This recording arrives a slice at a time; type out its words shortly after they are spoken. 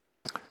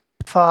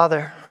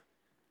Father,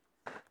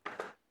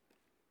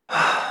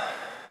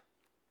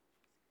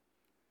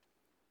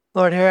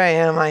 Lord, here I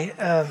am.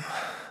 I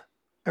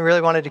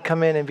really wanted to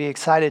come in and be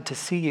excited to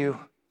see you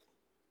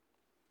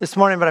this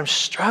morning, but I'm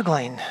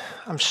struggling.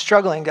 I'm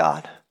struggling,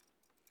 God.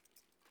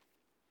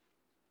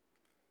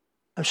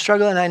 I'm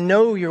struggling. I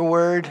know your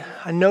word.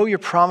 I know your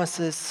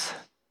promises.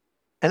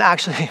 And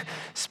actually,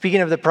 speaking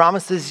of the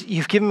promises,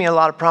 you've given me a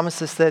lot of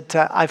promises that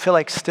I feel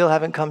like still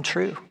haven't come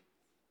true.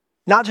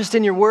 Not just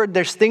in your word,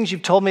 there's things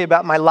you've told me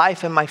about my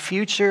life and my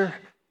future,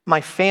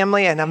 my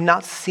family, and I've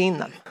not seen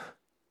them.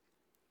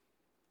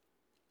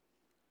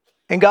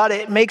 And God,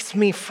 it makes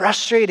me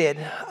frustrated.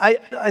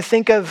 I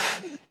think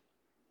of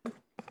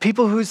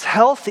people whose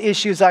health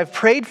issues I've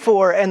prayed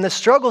for and the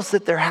struggles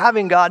that they're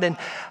having, God, and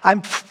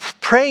I'm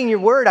praying your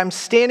word, I'm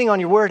standing on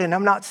your word, and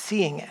I'm not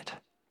seeing it.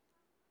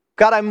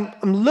 God, I'm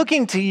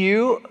looking to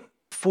you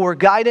for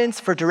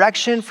guidance, for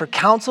direction, for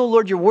counsel.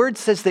 Lord, your word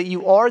says that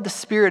you are the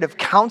spirit of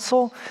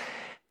counsel,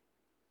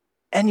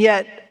 and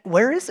yet,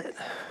 where is it?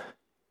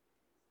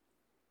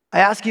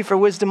 I ask you for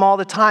wisdom all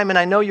the time, and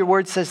I know your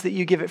word says that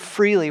you give it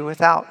freely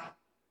without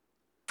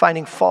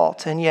finding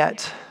fault, and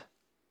yet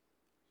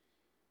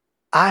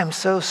I'm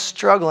so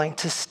struggling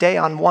to stay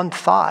on one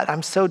thought.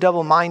 I'm so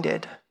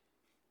double-minded.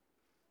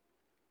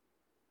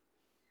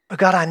 But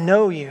God, I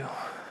know you.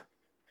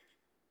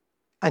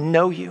 I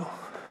know you.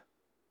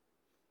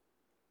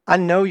 I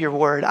know your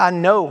word. I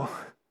know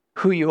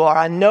who you are.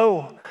 I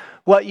know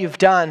what you've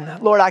done.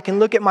 Lord, I can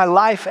look at my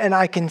life and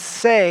I can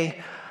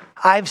say,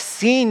 I've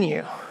seen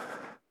you.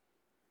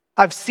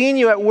 I've seen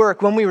you at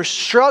work when we were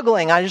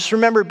struggling. I just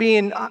remember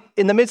being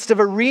in the midst of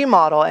a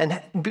remodel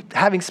and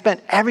having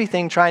spent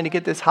everything trying to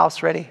get this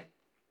house ready.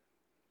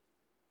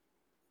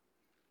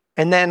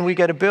 And then we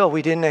got a bill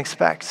we didn't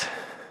expect.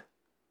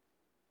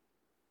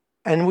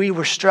 And we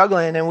were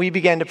struggling and we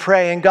began to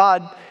pray. And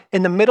God,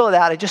 in the middle of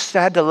that, I just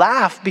had to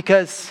laugh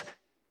because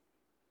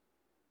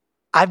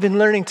I've been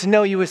learning to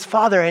know you as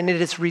Father, and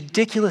it is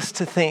ridiculous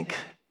to think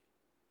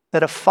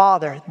that a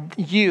father,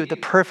 you, the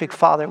perfect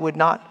father, would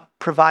not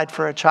provide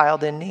for a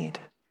child in need.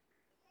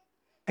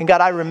 And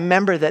God, I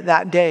remember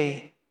that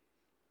day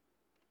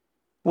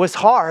was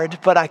hard,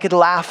 but I could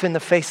laugh in the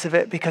face of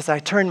it because I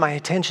turned my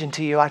attention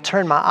to you. I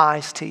turned my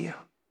eyes to you.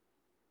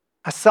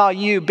 I saw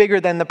you bigger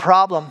than the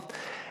problem.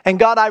 And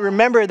God, I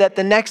remember that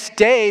the next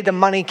day the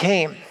money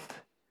came.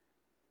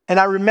 And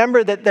I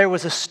remember that there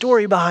was a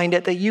story behind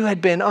it that you had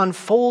been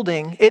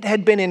unfolding. It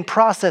had been in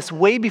process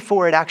way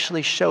before it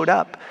actually showed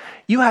up.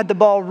 You had the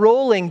ball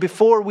rolling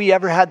before we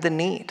ever had the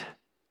need.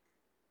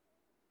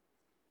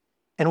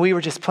 And we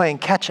were just playing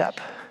catch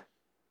up.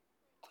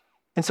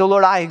 And so,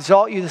 Lord, I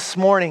exalt you this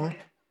morning.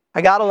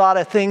 I got a lot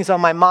of things on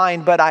my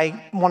mind, but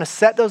I want to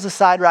set those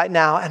aside right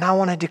now, and I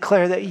want to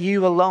declare that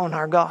you alone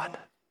are God.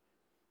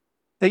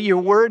 That your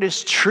word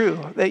is true,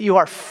 that you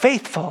are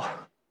faithful,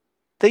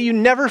 that you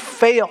never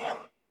fail.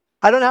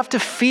 I don't have to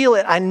feel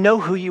it. I know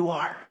who you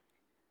are.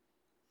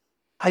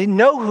 I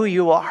know who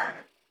you are.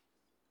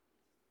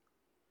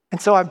 And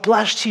so I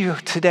bless you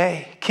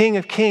today, King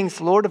of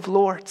Kings, Lord of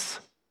Lords.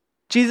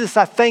 Jesus,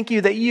 I thank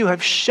you that you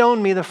have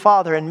shown me the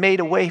Father and made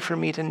a way for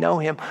me to know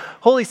him.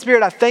 Holy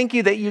Spirit, I thank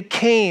you that you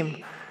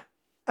came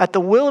at the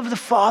will of the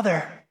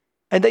Father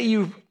and that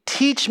you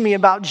teach me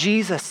about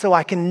Jesus so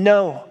I can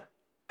know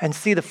and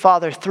see the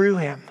Father through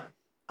him.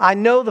 I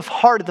know the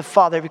heart of the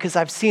Father because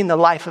I've seen the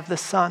life of the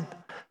Son.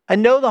 I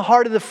know the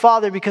heart of the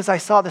Father because I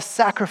saw the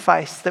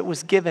sacrifice that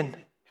was given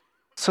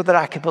so that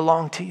I could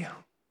belong to you.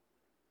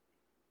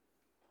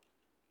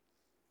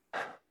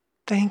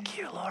 Thank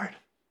you, Lord.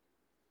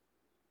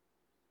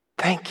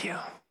 Thank you.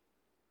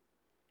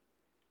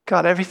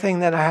 God, everything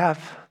that I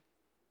have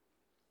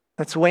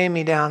that's weighing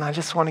me down, I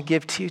just want to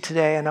give to you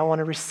today, and I want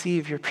to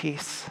receive your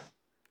peace.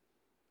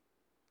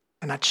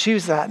 And I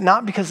choose that,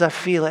 not because I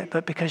feel it,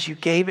 but because you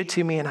gave it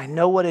to me and I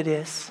know what it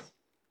is.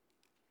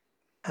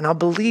 And I'll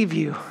believe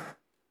you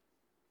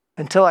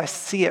until I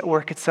see it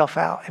work itself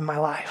out in my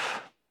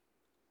life.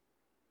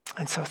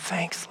 And so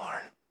thanks,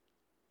 Lord.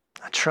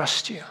 I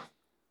trust you.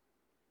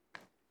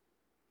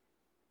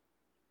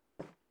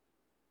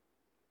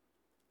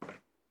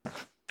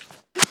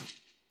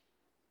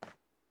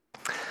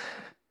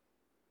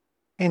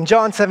 In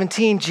John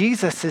 17,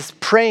 Jesus is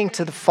praying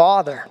to the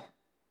Father.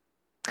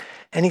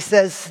 And he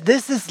says,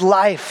 this is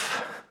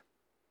life,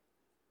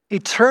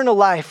 eternal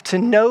life, to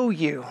know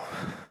you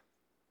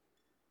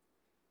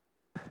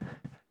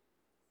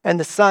and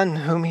the Son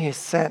whom he has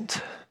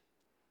sent.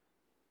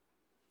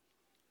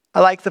 I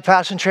like the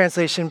Passion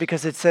Translation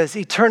because it says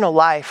eternal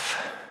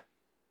life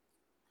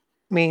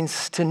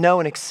means to know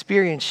and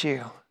experience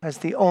you as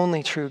the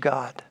only true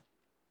God.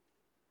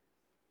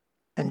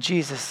 And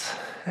Jesus,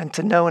 and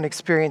to know and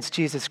experience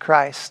Jesus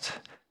Christ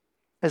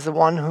as the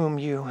one whom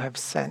you have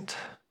sent.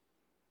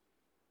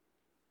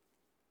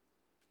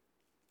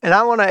 And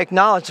I want to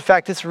acknowledge the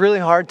fact it's really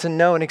hard to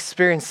know and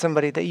experience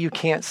somebody that you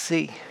can't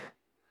see.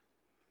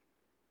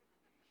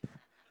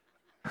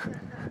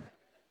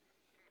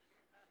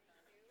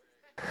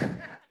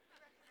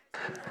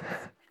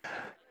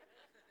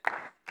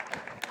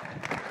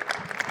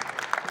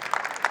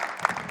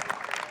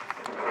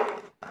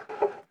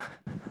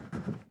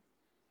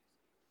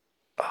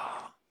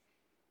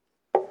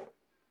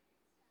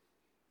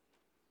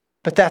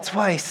 But that's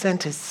why he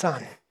sent his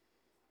son.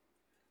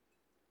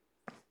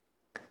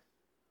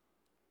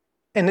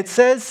 And it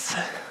says,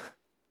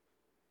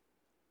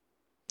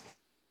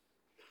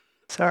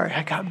 sorry,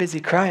 I got busy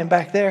crying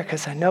back there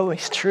because I know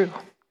he's true.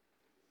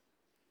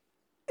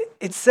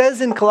 It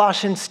says in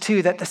Colossians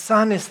 2 that the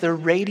Son is the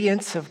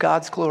radiance of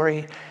God's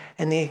glory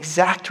and the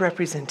exact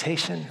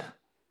representation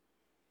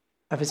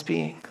of his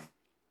being.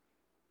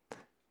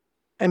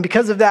 And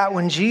because of that,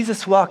 when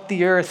Jesus walked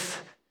the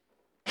earth,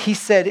 he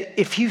said,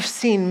 if you've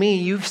seen me,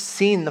 you've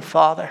seen the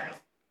Father.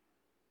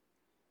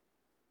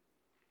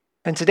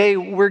 And today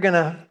we're going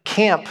to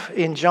camp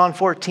in John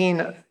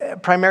 14,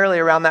 primarily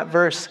around that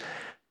verse.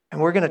 And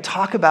we're going to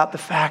talk about the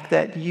fact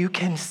that you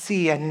can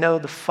see and know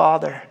the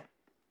Father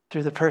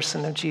through the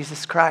person of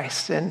Jesus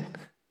Christ. And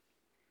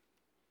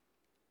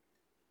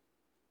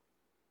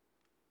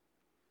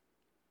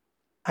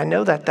I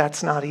know that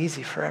that's not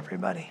easy for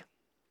everybody.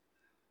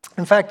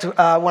 In fact,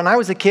 when I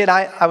was a kid,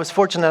 I was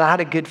fortunate. I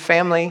had a good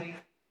family.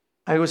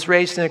 I was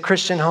raised in a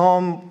Christian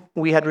home.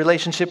 We had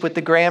relationship with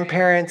the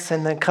grandparents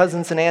and the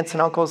cousins and aunts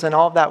and uncles, and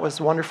all of that was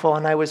wonderful.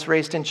 And I was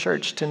raised in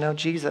church to know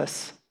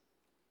Jesus.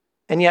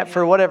 And yet,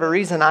 for whatever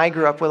reason, I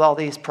grew up with all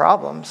these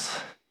problems.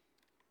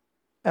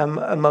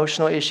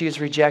 Emotional issues,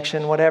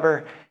 rejection,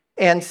 whatever.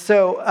 And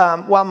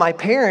so while my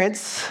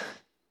parents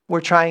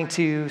were trying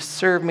to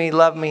serve me,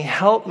 love me,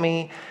 help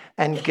me,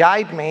 and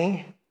guide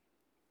me,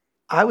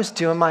 I was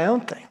doing my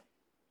own thing,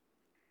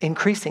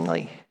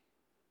 increasingly.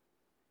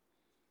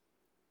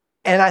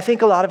 And I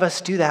think a lot of us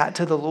do that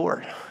to the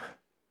Lord.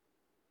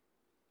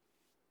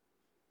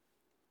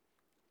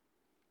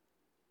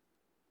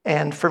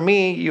 And for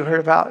me, you heard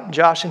about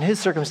Josh and his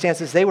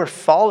circumstances. They were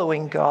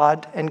following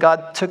God, and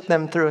God took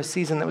them through a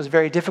season that was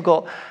very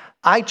difficult.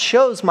 I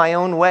chose my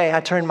own way.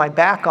 I turned my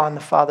back on the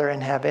Father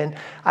in heaven.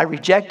 I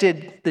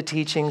rejected the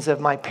teachings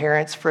of my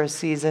parents for a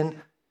season,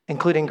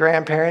 including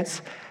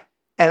grandparents.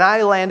 And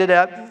I landed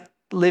up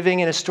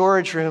living in a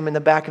storage room in the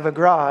back of a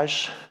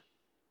garage,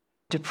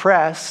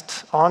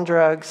 depressed, on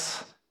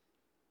drugs,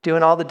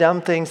 doing all the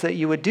dumb things that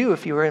you would do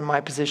if you were in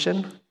my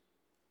position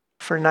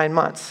for 9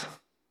 months.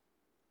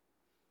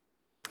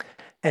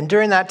 And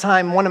during that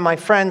time, one of my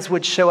friends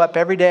would show up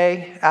every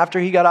day after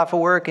he got off of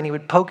work, and he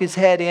would poke his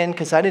head in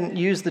because I didn't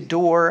use the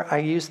door. I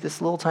used this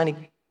little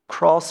tiny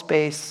crawl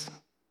space.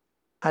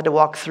 I had to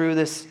walk through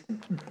this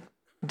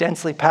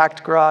densely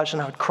packed garage,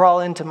 and I would crawl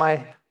into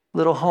my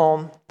little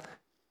home.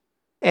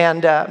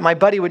 And my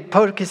buddy would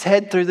poke his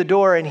head through the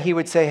door, and he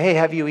would say, "Hey,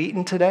 have you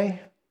eaten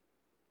today?"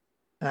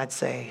 And I'd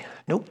say,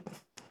 "Nope."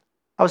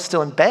 I was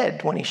still in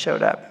bed when he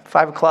showed up,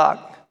 5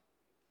 o'clock,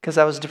 because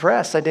I was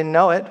depressed. I didn't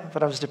know it,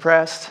 but I was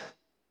depressed.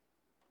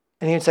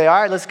 And he would say,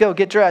 "All right, let's go,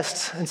 get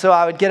dressed." And so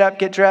I would get up,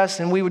 get dressed,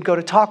 and we would go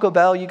to Taco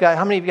Bell. You guys,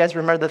 how many of you guys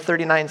remember the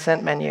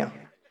 39-cent menu?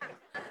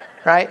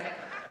 Right?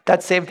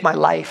 That saved my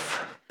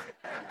life.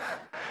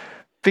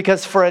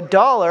 Because for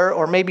 $1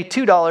 or maybe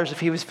 $2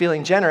 if he was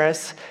feeling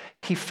generous,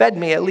 he fed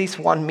me at least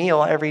one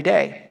meal every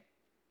day.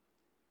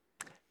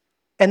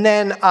 And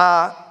then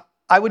I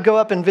would go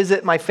up and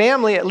visit my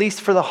family, at least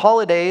for the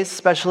holidays,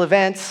 special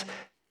events.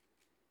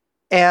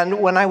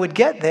 And when I would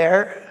get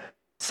there,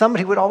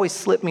 somebody would always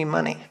slip me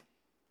money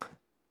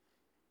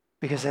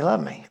because they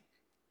love me.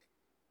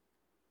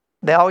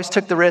 They always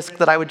took the risk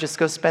that I would just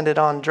go spend it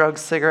on drugs,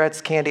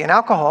 cigarettes, candy, and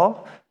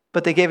alcohol,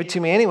 but they gave it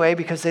to me anyway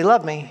because they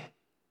love me.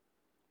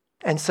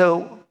 And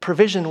so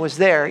provision was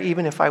there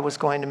even if I was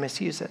going to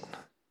misuse it.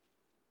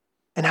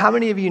 And how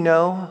many of you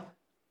know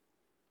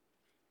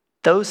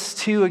those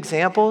two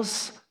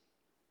examples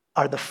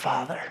are the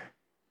Father?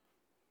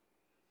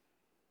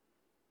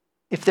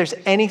 If there's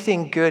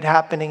anything good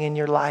happening in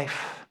your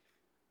life,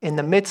 in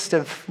the midst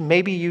of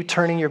maybe you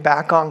turning your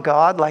back on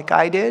God like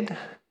I did,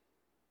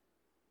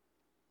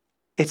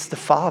 it's the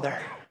Father.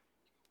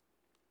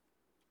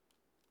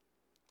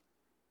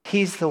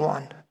 He's the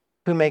one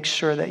who makes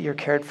sure that you're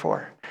cared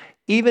for.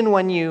 Even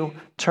when you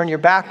turn your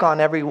back on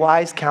every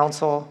wise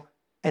counsel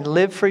and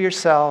live for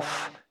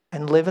yourself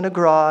and live in a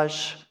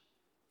garage,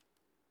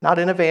 not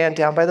in a van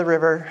down by the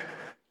river.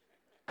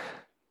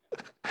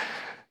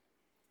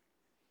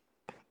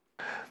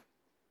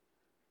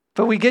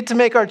 But we get to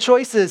make our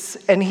choices,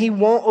 and he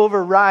won't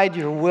override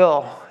your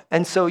will.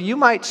 And so you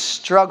might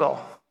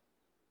struggle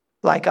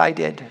like I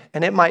did,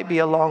 and it might be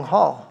a long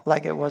haul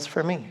like it was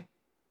for me.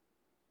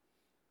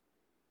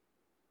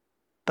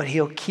 But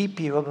he'll keep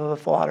you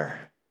above water.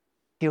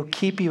 He'll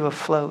keep you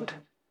afloat.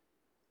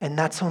 And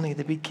that's only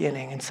the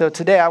beginning. And so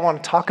today I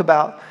want to talk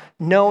about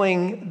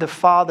knowing the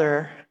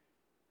Father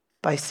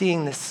by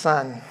seeing the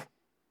Son.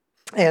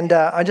 And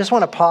I just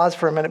want to pause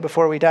for a minute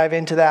before we dive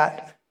into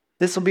that.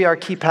 This will be our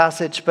key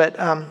passage, but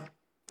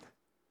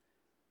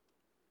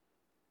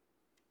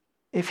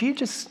if you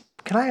just,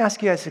 can I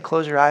ask you guys to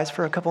close your eyes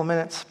for a couple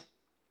minutes?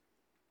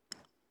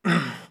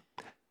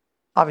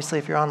 Obviously,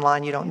 if you're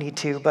online, you don't need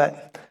to,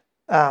 but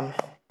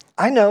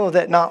I know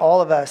that not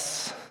all of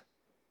us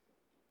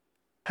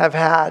have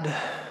had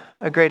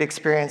a great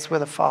experience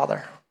with a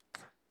father.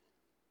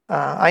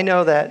 I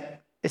know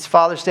that It's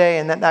Father's Day,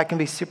 and that can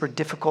be super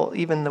difficult.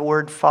 Even the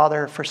word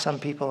father for some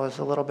people is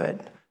a little bit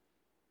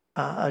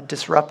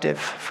disruptive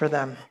for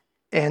them.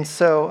 And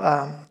so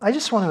I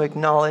just want to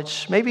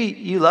acknowledge, maybe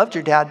you loved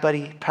your dad, but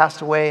he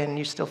passed away and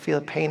you still feel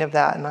the pain of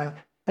that. And I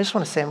just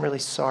want to say I'm really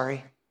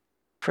sorry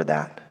for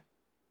that.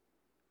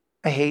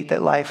 I hate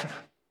that life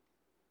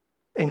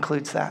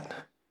includes that.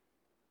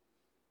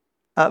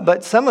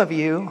 But some of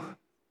you,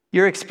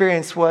 your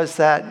experience was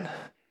that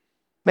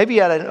maybe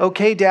you had an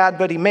okay dad,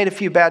 but he made a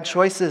few bad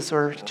choices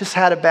or just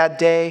had a bad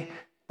day.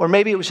 Or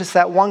maybe it was just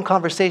that one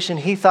conversation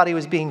he thought he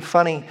was being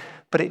funny,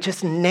 but it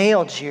just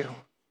nailed you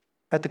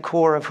at the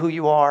core of who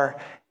you are,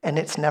 and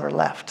it's never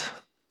left.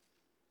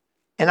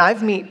 And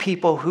I've met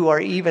people who are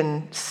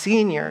even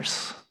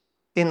seniors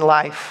in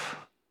life,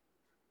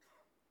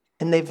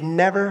 and they've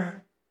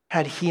never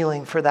had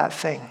healing for that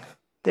thing.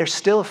 They're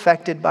still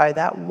affected by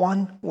that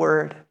one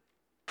word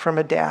from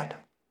a dad.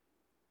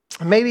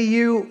 Maybe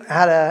you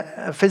had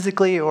a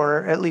physically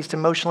or at least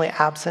emotionally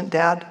absent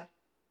dad.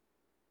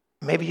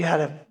 Maybe you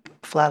had a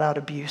flat out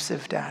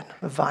abusive dad,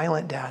 a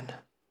violent dad.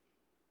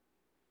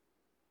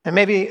 And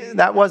maybe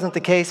that wasn't the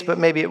case, but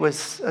maybe it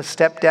was a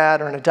stepdad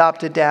or an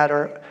adopted dad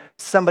or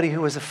somebody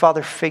who was a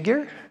father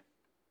figure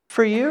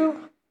for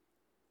you.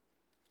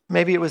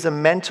 Maybe it was a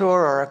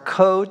mentor or a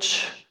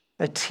coach,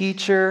 a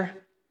teacher.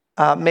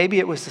 Maybe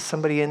it was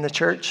somebody in the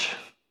church,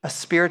 a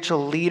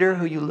spiritual leader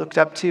who you looked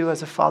up to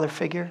as a father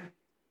figure.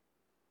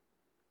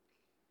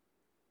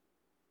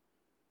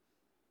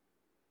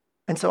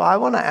 And so I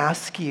want to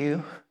ask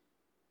you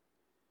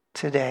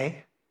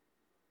today,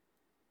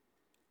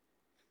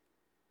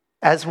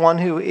 as one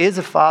who is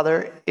a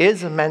father,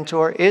 is a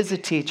mentor, is a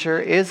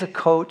teacher, is a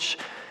coach,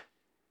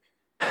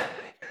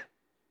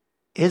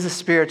 is a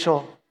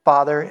spiritual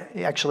father,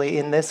 actually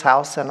in this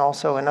house and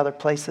also in other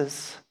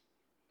places,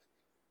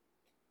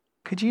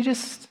 could you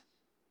just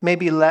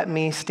maybe let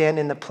me stand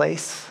in the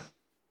place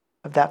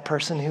of that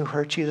person who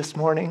hurt you this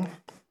morning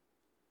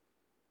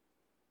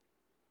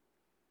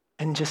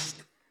and just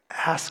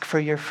ask for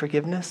your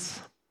forgiveness?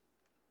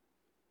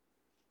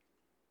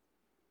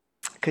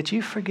 Could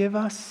you forgive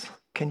us?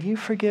 Can you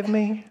forgive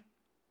me?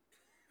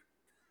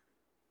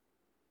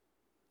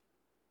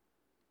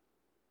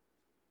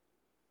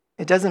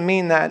 It doesn't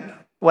mean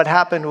that what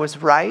happened was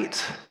right.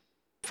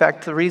 In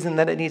fact, the reason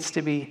that it needs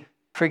to be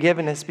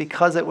forgiven is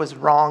because it was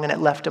wrong and it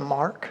left a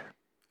mark.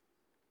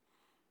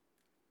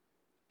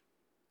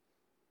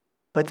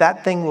 But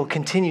that thing will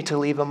continue to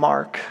leave a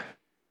mark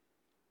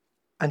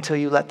until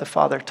you let the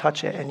Father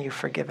touch it and you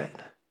forgive it.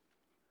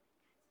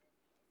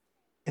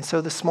 And so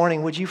this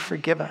morning, would you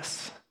forgive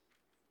us?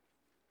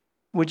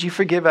 Would you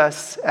forgive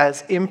us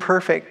as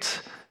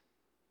imperfect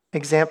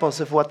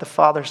examples of what the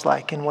Father's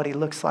like and what he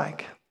looks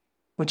like?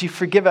 Would you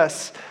forgive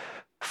us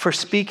for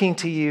speaking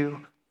to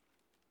you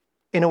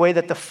in a way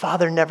that the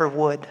Father never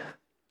would,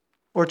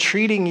 or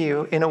treating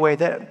you in a way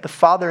that the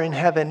Father in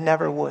heaven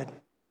never would?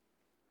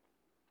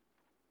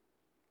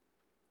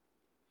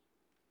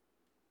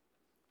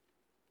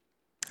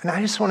 And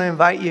I just want to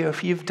invite you,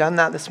 if you've done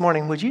that this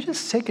morning, would you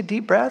just take a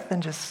deep breath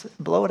and just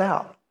blow it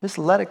out? Just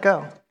let it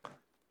go.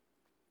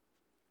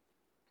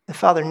 The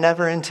Father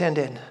never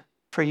intended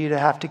for you to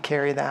have to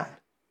carry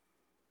that.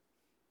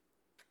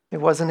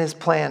 It wasn't his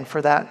plan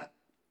for that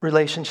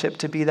relationship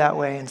to be that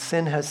way, and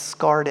sin has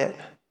scarred it.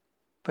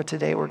 But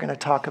today we're going to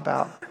talk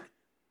about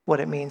what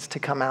it means to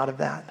come out of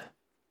that.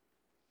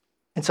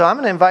 And so I'm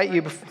going to invite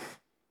you,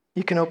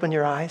 you can open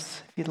your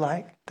eyes if you'd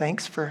like.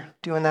 Thanks for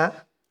doing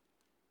that.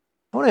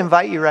 I want to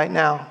invite you right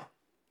now,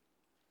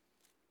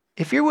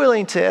 if you're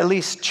willing to at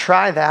least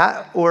try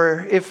that,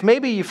 or if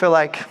maybe you feel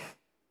like,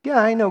 yeah,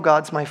 I know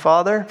God's my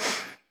Father,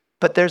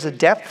 but there's a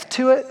depth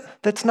to it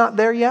that's not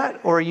there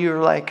yet, or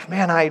you're like,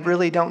 man, I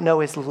really don't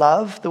know his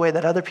love the way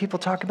that other people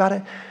talk about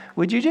it,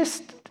 would you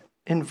just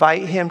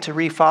invite him to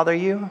refather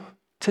you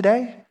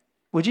today?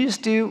 Would you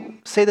just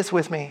say this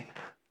with me?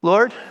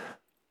 Lord,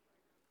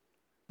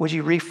 would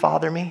you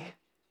refather me?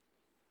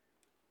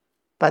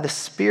 By the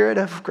Spirit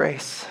of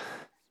grace,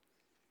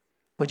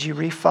 would you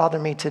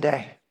refather me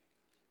today?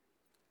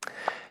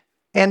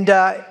 And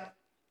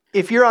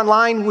if you're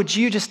online, would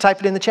you just type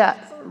it in the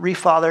chat?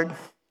 Refathered.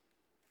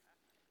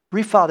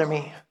 Refather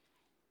me.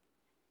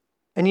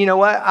 And you know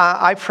what?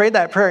 I prayed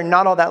that prayer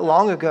not all that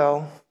long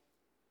ago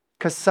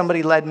because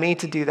somebody led me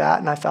to do that.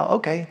 And I thought,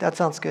 okay, that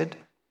sounds good.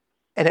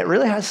 And it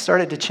really has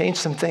started to change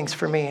some things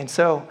for me. And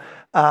so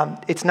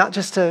it's not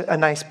just a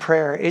nice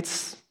prayer.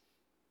 It's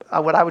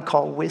what I would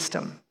call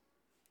wisdom.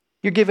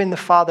 You're giving the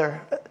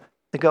Father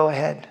the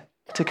go-ahead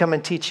to come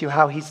and teach you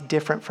how he's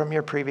different from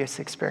your previous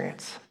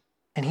experience.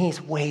 And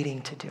he's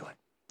waiting to do it.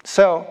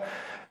 So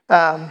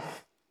that's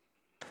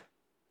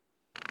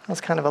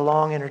kind of a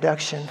long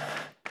introduction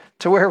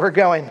to where we're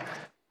going.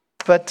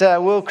 But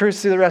we'll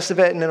cruise through the rest of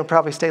it, and it'll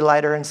probably stay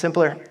lighter and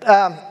simpler.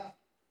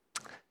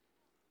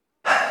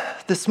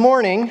 This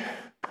morning,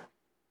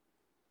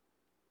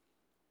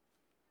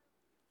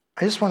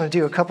 I just want to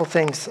do a couple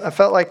things. I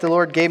felt like the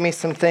Lord gave me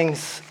some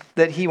things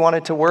that he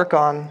wanted to work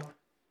on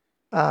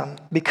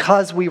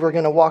because we were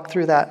going to walk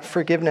through that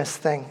forgiveness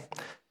thing.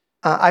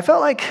 I felt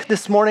like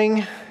this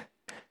morning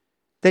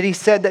that he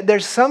said that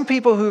there's some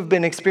people who've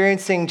been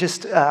experiencing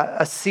just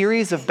a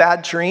series of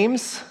bad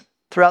dreams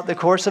throughout the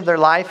course of their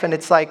life. And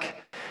it's like,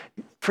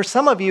 for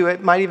some of you,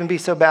 it might even be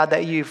so bad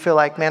that you feel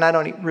like, man, I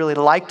don't really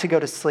like to go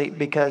to sleep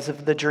because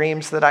of the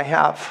dreams that I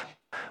have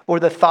or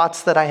the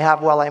thoughts that I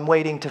have while I'm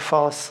waiting to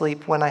fall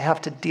asleep when I have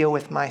to deal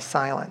with my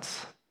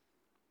silence.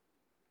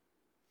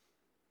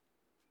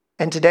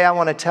 And today I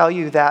want to tell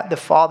you that the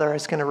Father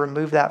is going to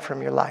remove that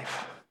from your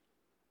life.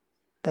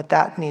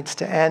 That needs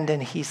to end,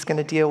 and he's going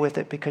to deal with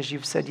it because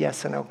you've said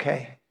yes and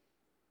okay.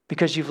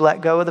 Because you've let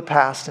go of the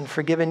past and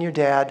forgiven your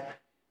dad,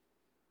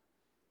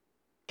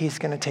 he's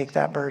going to take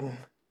that burden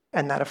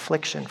and that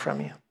affliction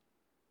from you.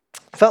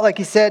 I felt like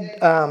he said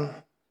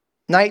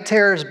night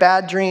terrors,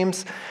 bad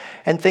dreams,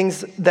 and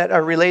things that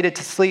are related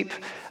to sleep.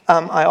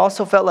 I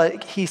also felt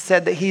like he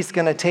said that he's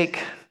going to take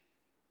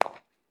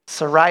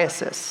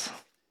psoriasis.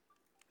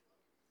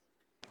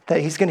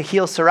 That he's going to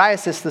heal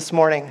psoriasis this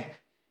morning.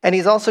 And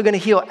he's also going to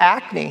heal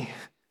acne,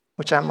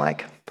 which I'm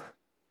like,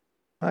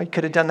 well, you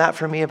could have done that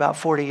for me about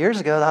 40 years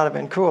ago. That would have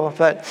been cool,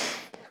 but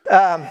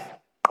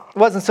it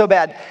wasn't so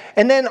bad.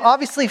 And then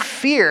obviously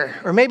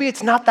fear, or maybe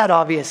it's not that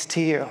obvious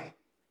to you.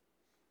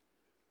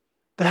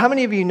 But how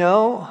many of you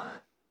know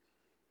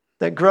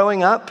that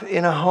growing up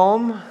in a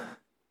home,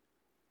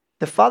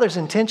 the Father's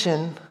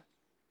intention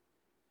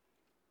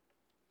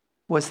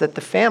was that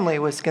the family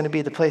was going to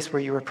be the place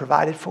where you were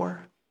provided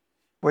for,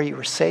 where you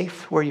were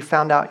safe, where you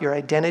found out your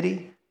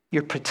identity,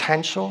 your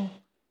potential,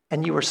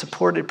 and you were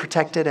supported,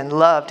 protected, and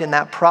loved in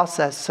that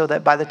process so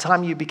that by the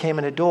time you became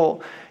an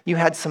adult, you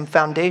had some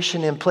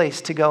foundation in place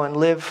to go and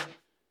live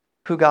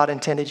who God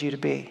intended you to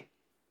be.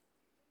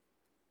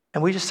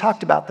 And we just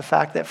talked about the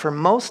fact that for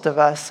most of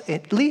us,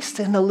 at least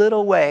in a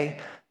little way,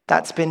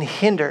 that's been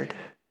hindered.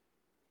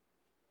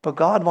 But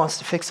God wants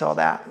to fix all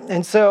that.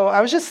 And so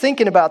I was just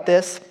thinking about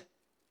this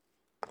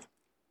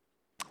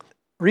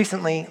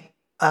recently.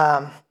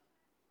 I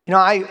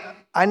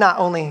not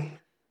only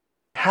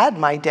had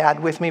my dad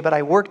with me, but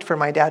I worked for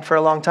my dad for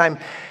a long time.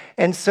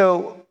 And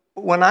so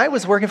when I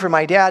was working for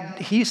my dad,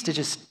 he used to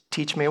just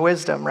teach me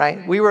wisdom,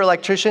 right? We were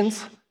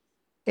electricians,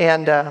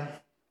 and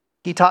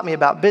he taught me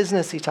about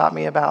business. He taught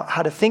me about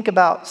how to think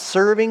about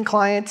serving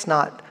clients,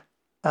 not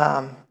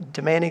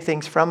demanding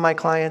things from my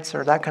clients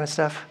or that kind of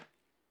stuff.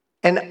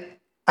 And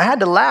I had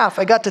to laugh.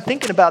 I got to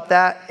thinking about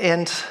that,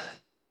 and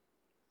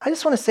I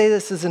just want to say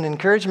this as an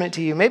encouragement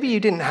to you. Maybe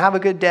you didn't have a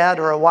good dad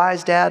or a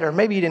wise dad, or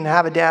maybe you didn't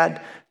have a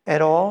dad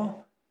at all.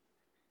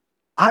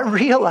 I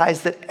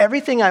realized that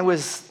everything I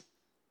was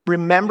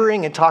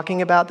remembering and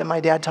talking about that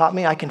my dad taught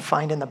me, I can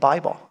find in the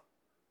Bible.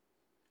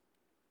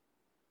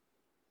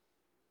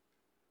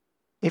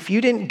 If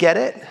you didn't get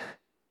it,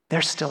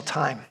 there's still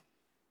time.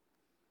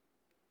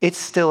 It's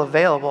still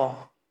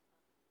available.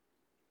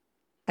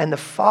 And the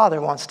Father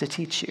wants to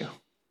teach you.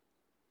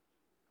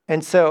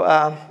 And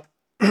so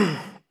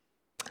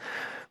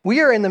we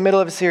are in the middle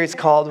of a series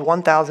called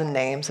 1,000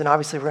 Names. And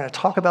obviously we're going to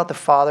talk about the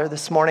Father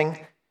this morning.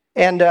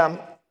 And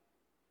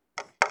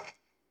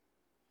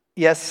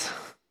yes,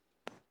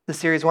 the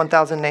series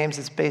 1,000 Names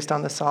is based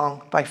on the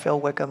song by Phil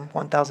Wickham,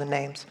 1,000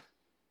 Names.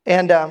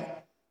 And I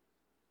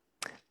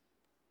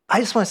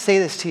just want to say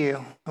this to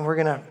you, and we're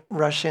going to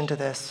rush into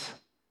this.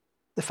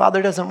 The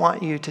Father doesn't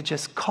want you to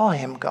just call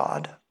him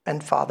God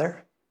and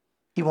Father.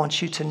 He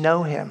wants you to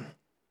know him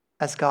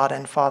as God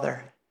and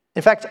Father.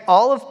 In fact,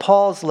 all of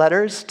Paul's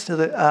letters to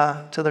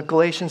the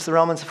Galatians, the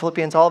Romans, the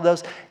Philippians, all of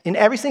those, in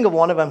every single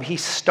one of them, he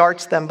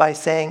starts them by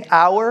saying,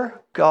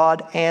 our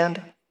God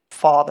and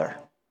Father,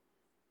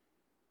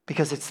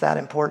 because it's that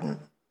important.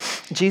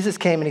 Jesus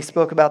came and he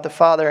spoke about the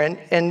Father.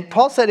 And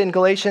Paul said in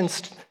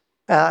Galatians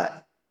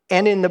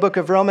and in the book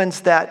of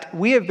Romans that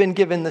we have been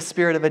given the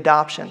spirit of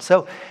adoption.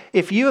 So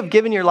if you have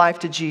given your life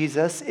to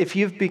Jesus, if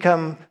you've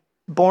become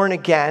born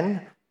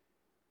again,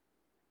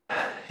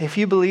 if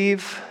you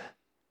believe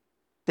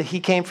that he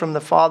came from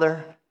the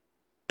Father,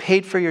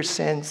 paid for your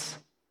sins,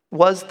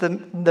 was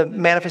the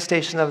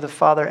manifestation of the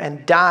Father,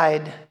 and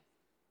died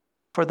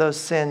for those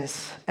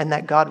sins, and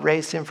that God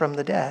raised him from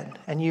the dead,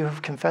 and you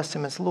have confessed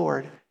him as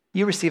Lord,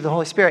 you receive the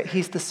Holy Spirit.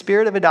 He's the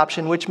spirit of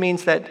adoption, which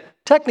means that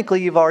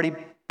technically you've already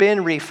been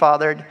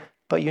refathered,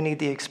 but you need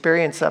the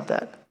experience of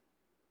that.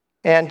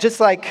 And just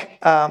like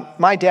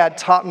my dad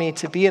taught me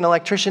to be an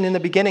electrician in the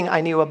beginning,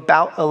 I knew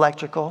about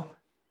electrical,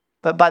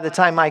 but by the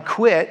time I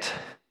quit,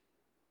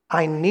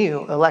 I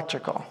knew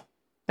electrical.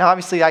 Now,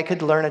 obviously, I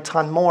could learn a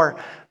ton more,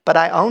 but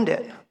I owned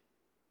it.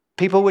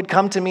 People would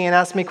come to me and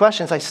ask me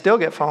questions. I still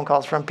get phone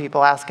calls from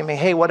people asking me,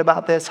 hey, what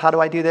about this? How do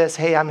I do this?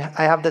 Hey, I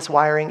have this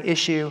wiring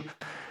issue,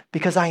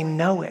 because I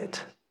know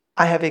it.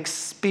 I have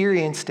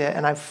experienced it,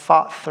 and I've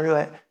fought through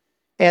it.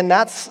 And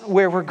that's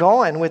where we're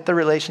going with the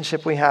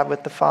relationship we have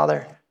with the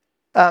Father.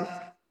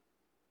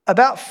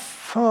 About,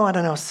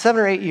 7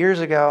 or 8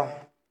 years ago,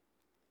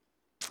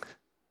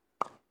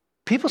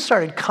 people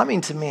started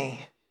coming to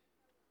me,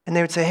 and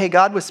they would say, hey,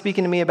 God was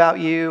speaking to me about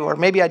you, or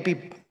maybe I'd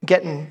be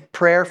getting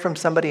prayer from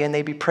somebody and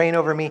they'd be praying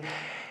over me.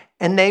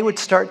 And they would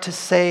start to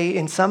say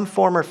in some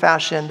form or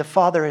fashion, the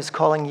Father is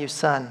calling you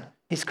son.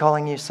 He's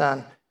calling you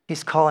son.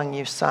 He's calling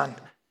you son.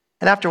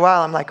 And after a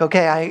while, I'm like,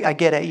 okay, I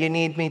get it. You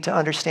need me to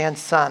understand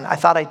son. I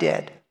thought I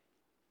did.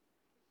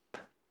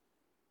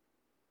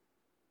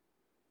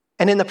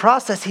 And in the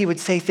process, he would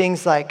say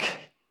things like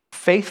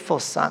faithful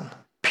son,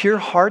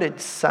 pure-hearted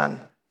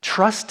son,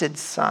 trusted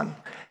son.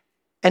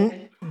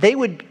 And they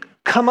would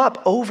come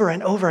up over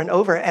and over and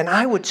over, and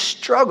I would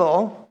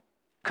struggle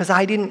because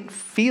I didn't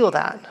feel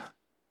that.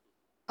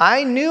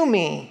 I knew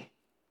me.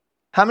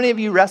 How many of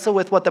you wrestle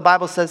with what the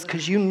Bible says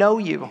because you know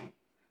you,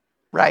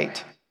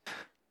 right?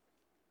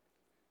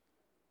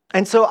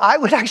 And so I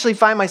would actually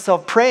find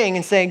myself praying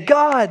and saying,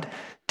 God,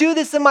 do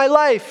this in my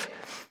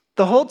life.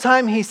 The whole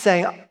time he's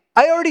saying,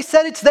 I already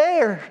said it's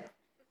there.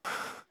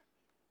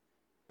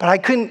 But I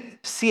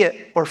couldn't see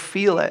it or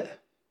feel it.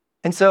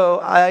 And so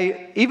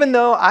even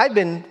though I've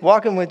been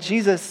walking with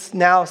Jesus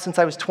now since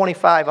I was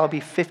 25, I'll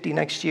be 50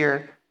 next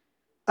year,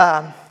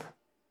 there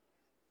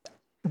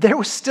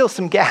was still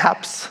some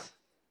gaps.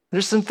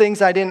 There's some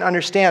things I didn't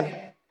understand.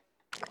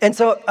 And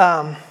so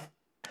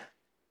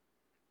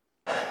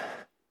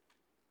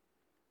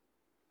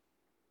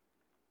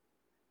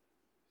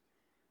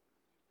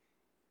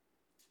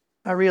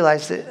I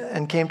realized it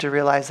and came to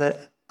realize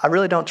that I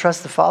really don't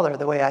trust the Father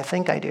the way I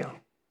think I do.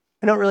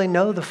 I don't really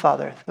know the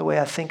Father the way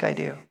I think I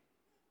do.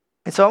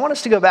 And so I want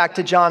us to go back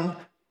to John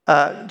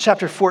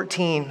chapter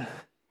 14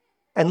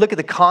 and look at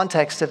the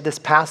context of this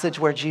passage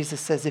where Jesus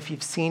says, if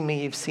you've seen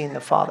me, you've seen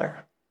the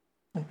Father.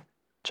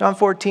 John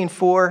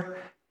 14:4.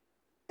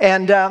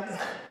 And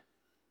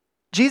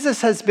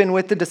Jesus has been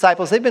with the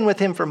disciples. They've been with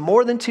him for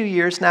more than 2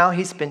 years now.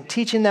 He's been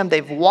teaching them.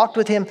 They've walked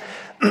with him.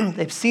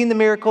 They've seen the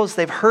miracles.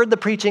 They've heard the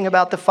preaching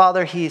about the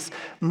Father. He's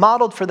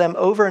modeled for them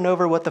over and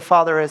over what the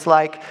Father is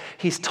like.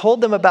 He's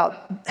told them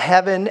about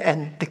heaven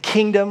and the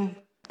kingdom,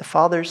 the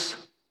Father's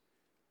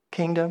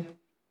kingdom.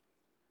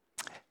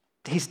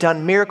 He's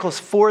done miracles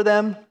for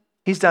them.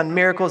 He's done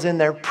miracles in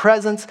their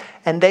presence,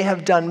 and they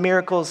have done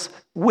miracles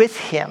with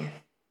him.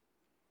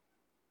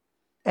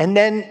 And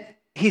then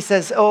he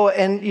says, oh,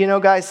 and you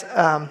know, guys,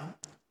 I'm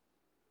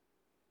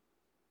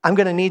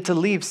going to need to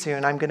leave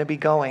soon. I'm going to be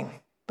going.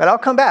 But I'll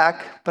come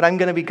back, but I'm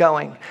going to be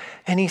going.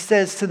 And he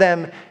says to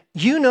them,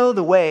 you know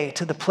the way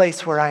to the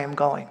place where I am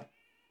going.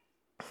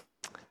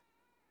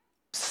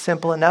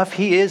 Simple enough.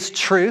 He is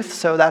truth,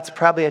 so that's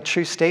probably a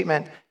true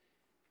statement.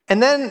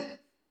 And then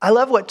I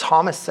love what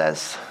Thomas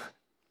says.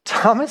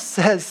 Thomas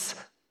says,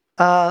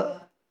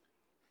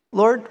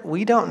 Lord,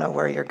 we don't know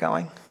where you're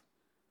going.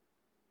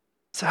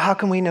 So how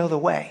can we know the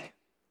way?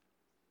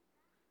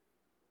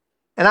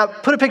 And I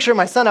put a picture of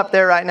my son up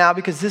there right now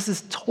because this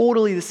is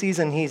totally the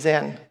season he's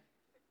in.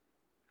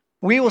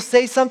 We will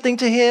say something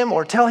to him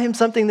or tell him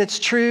something that's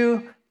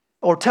true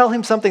or tell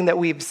him something that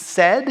we've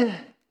said,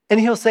 and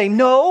he'll say,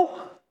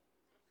 no,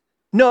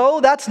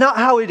 that's not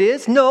how it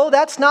is. No,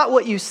 that's not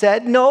what you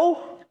said.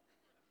 No.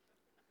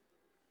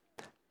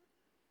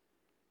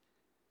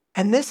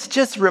 And this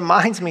just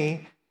reminds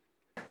me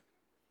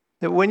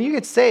that when you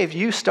get saved,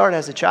 you start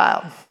as a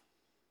child.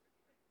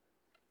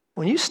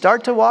 When you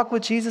start to walk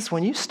with Jesus,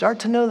 when you start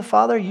to know the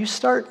Father, you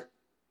start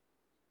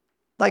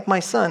like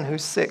my son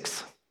who's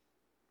 6.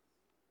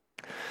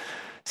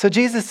 So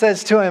Jesus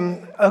says to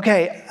him,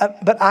 okay,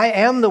 but I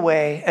am the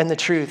way and the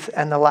truth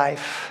and the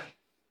life.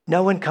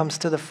 No one comes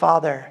to the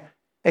Father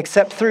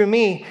except through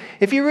me.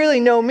 If you really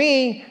know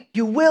me,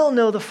 you will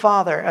know the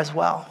Father as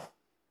well.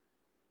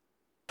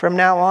 From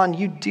now on,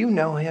 you do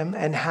know him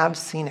and have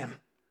seen him.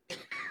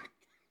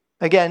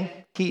 Again,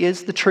 he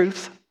is the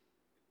truth.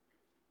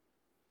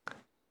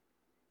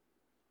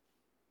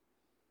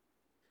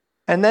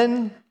 And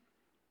then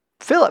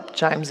Philip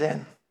chimes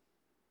in.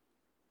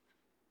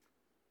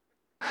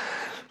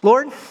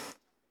 Lord,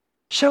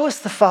 show us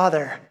the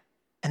Father,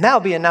 and that'll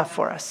be enough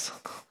for us.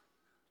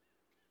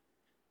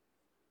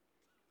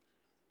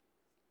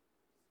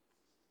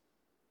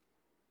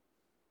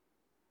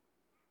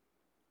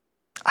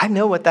 I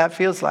know what that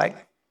feels like.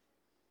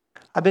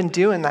 I've been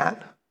doing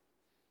that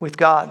with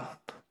God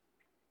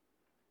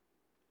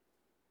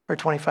for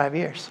 25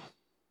 years.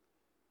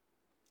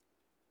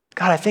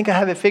 God, I think I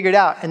have it figured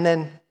out. And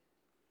then,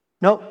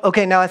 nope,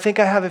 okay, now I think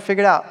I have it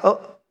figured out. Oh,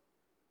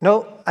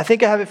 no, I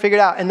think I have it figured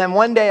out. And then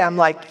one day I'm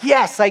like,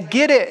 yes, I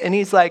get it. And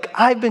he's like,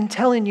 I've been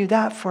telling you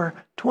that for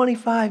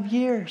 25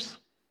 years.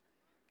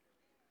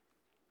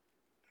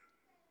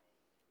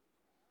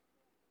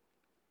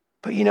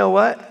 But you know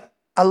what?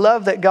 I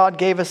love that God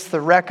gave us the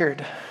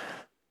record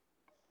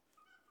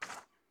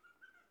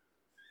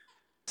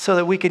so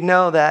that we could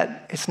know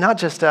that it's not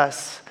just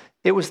us.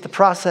 It was the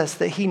process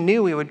that he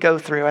knew we would go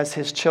through as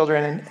his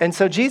children. And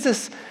so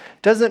Jesus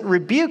doesn't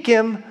rebuke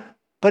him,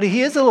 but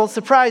he is a little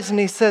surprised and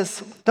he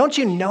says, don't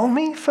you know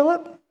me,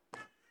 Philip?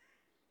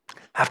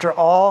 After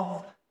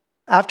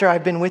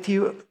I've been with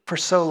you for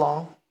so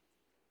long,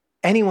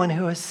 anyone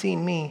who has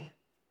seen me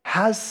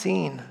has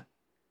seen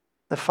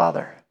the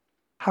Father.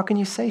 How can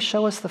you say,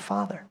 show us the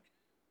Father?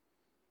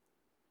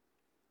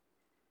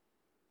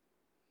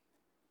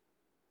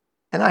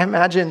 And I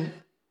imagine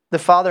the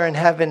Father in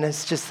heaven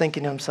is just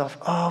thinking to himself,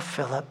 oh,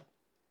 Philip,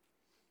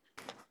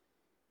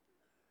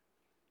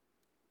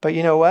 But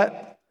you know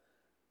what?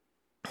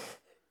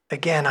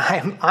 Again,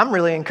 I'm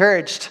really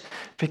encouraged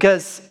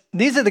because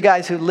these are the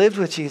guys who lived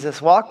with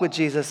Jesus, walked with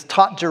Jesus,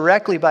 taught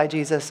directly by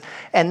Jesus,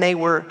 and they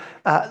were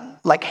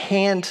like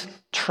hand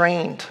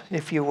trained,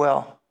 if you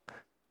will.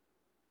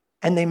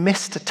 And they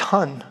missed a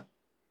ton.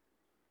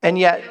 And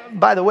yet,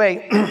 by the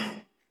way,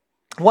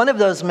 one of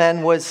those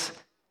men was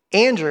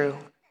Andrew,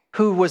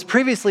 who was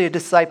previously a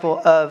disciple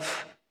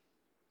of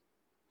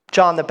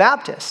John the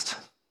Baptist.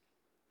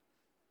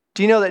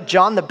 Do you know that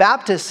John the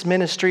Baptist's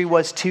ministry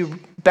was to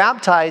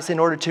baptize in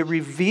order to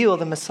reveal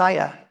the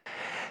Messiah?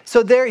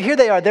 So here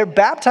they are. They're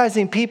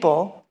baptizing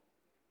people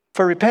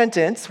for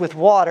repentance with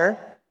water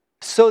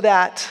so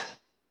that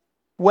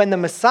when the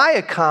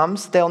Messiah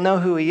comes, they'll know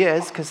who he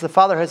is because the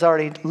Father has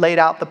already laid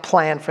out the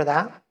plan for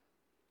that.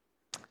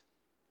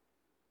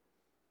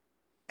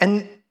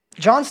 And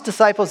John's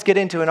disciples get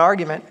into an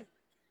argument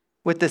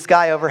with this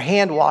guy over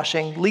hand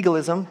washing,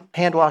 legalism,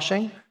 hand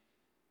washing.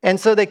 And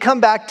so they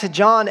come back to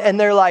John and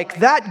they're like,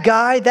 that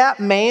guy, that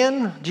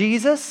man,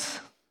 Jesus,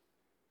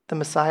 the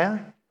Messiah,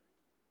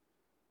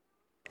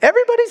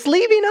 everybody's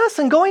leaving us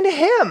and going to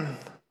him.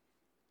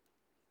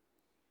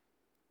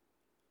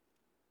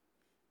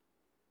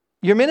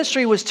 Your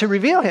ministry was to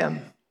reveal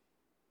him.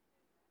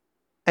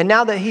 And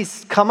now that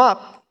he's come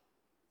up,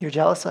 you're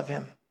jealous of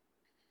him.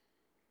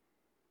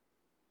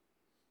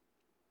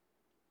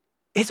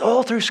 It's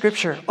all through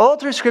Scripture. All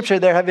through Scripture,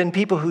 there have been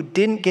people who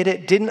didn't get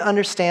it, didn't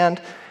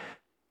understand.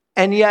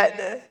 And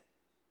yet,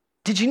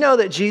 did you know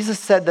that Jesus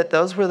said that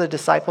those were the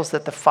disciples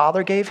that the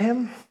Father gave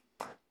him?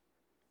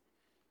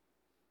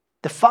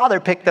 The Father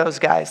picked those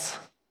guys.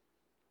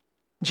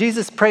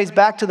 Jesus prays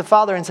back to the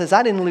Father and says,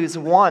 I didn't lose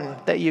one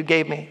that you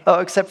gave me. Oh,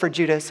 except for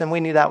Judas, and we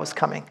knew that was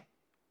coming.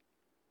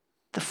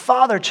 The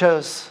Father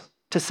chose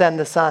to send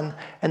the Son,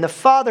 and the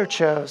Father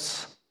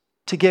chose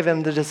to give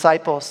him the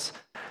disciples,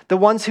 the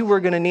ones who were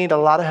going to need a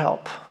lot of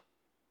help,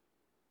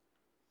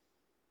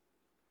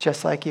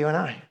 just like you and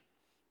I.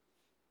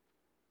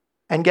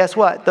 And guess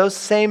what? Those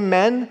same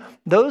men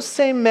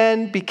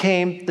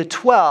became the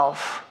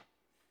 12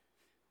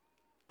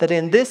 that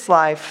in this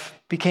life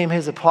became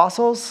his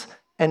apostles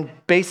and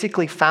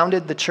basically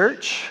founded the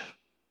church.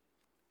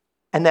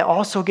 And they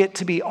also get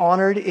to be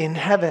honored in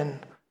heaven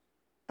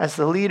as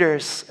the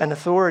leaders and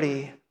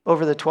authority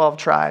over the 12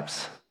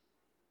 tribes.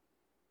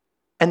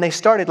 And they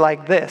started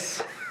like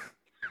this.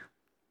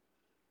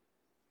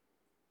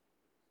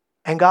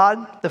 And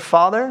God, the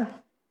Father,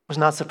 was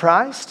not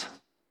surprised.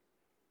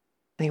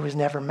 And he was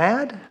never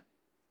mad.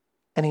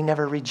 And he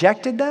never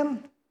rejected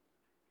them.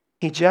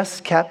 He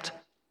just kept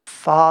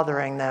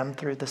fathering them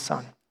through the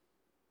Son.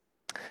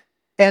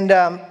 And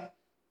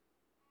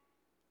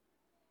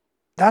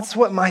that's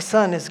what my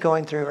son is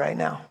going through right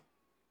now.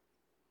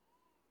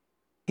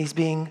 He's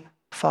being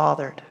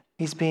fathered.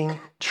 He's being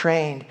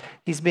trained.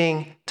 He's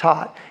being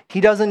taught.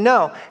 He doesn't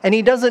know. And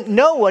he doesn't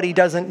know what he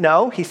doesn't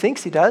know. He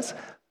thinks he does,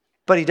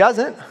 but he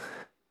doesn't.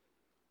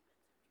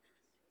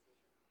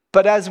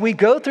 But as we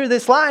go through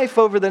this life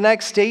over the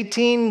next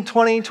 18,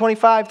 20,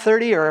 25,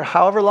 30, or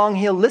however long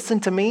he'll listen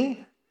to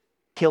me,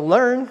 he'll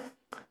learn.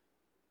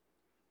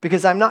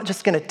 Because I'm not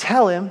just going to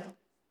tell him.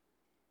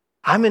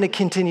 I'm going to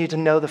continue to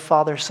know the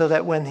Father so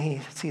that when he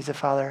sees the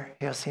Father,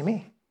 he'll see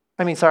me.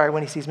 When he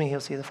sees me,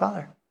 he'll see the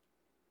Father.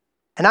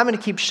 And I'm going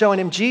to keep showing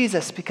him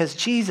Jesus because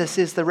Jesus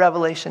is the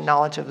revelation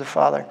knowledge of the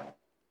Father.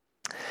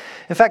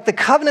 In fact, the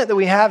covenant that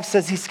we have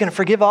says he's going to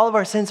forgive all of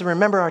our sins and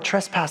remember our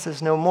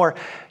trespasses no more.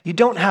 You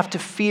don't have to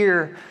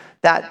fear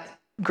that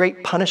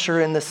great punisher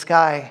in the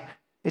sky.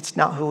 It's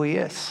not who he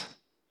is.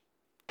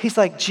 He's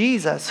like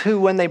Jesus, who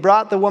when they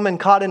brought the woman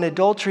caught in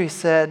adultery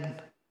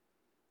said,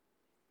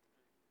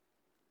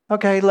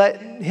 okay,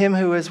 let him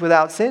who is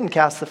without sin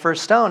cast the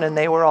first stone. And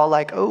they were all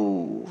like,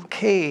 oh,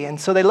 okay.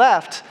 And so they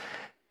left.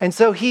 And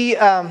so he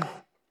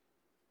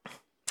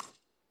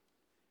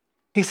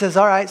says,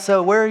 all right,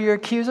 so where are your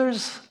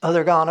accusers? Oh,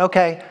 they're gone.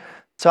 Okay.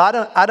 So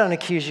I don't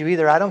accuse you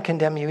either. I don't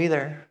condemn you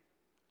either.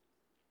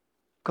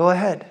 Go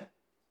ahead.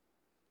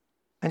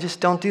 And just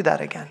don't do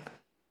that again.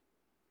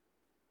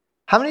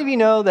 How many of you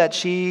know that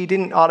she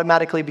didn't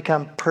automatically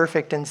become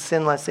perfect and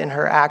sinless in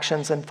her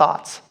actions and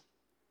thoughts?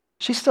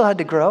 She still had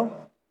to grow.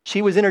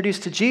 She was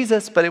introduced to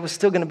Jesus, but it was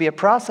still going to be a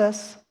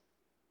process.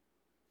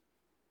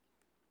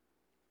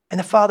 And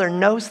the Father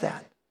knows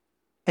that.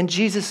 And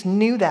Jesus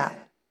knew that.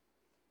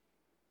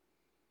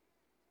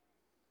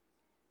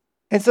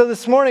 And so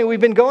this morning,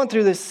 we've been going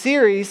through this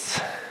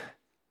series.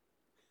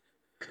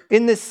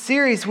 In this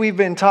series, we've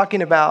been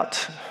talking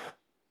about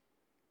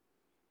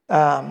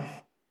the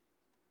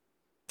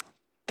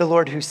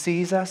Lord who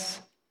sees us,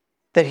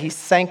 that he's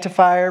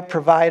sanctifier,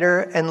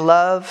 provider, and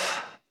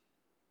love.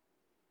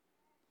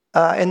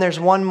 And there's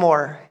one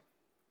more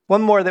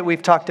that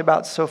we've talked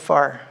about so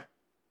far.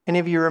 Any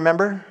of you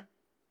remember?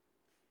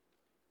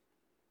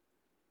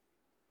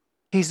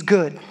 He's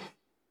good.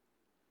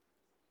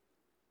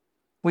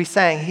 We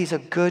sang, he's a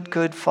good,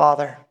 good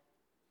Father.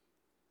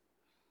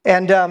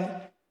 And,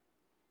 man,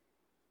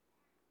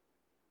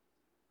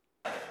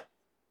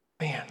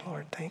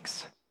 Lord,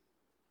 thanks.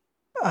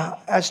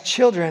 As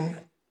children,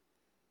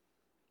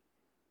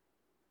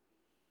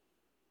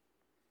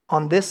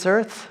 on this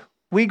earth,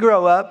 we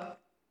grow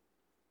up,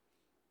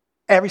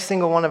 every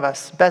single one of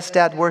us, best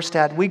dad, worst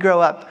dad, we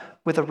grow up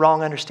with a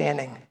wrong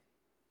understanding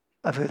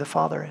of who the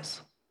Father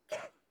is.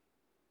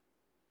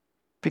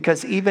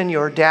 Because even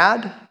your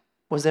dad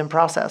was in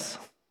process.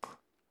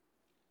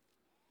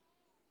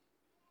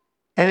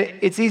 And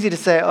it's easy to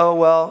say, oh,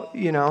 well,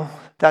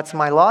 that's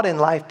my lot in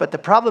life. But the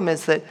problem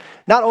is that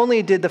not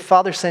only did the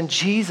Father send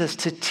Jesus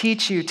to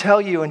teach you,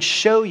 tell you, and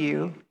show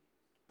you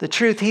the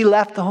truth, he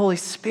left the Holy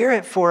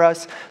Spirit for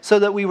us so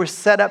that we were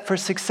set up for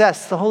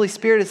success. The Holy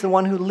Spirit is the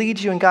one who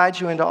leads you and guides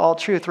you into all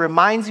truth,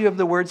 reminds you of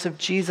the words of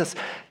Jesus,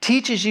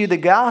 teaches you the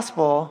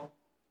gospel.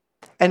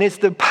 And it's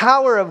the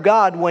power of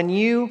God when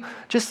you,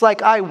 just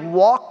like I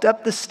walked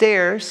up the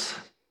stairs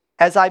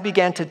as I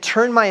began to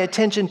turn my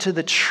attention to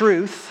the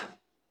truth,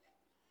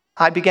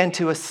 I began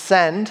to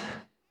ascend.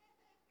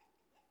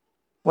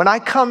 When I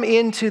come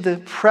into the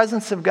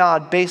presence of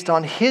God based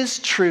on his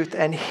truth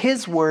and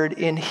his word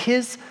in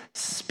his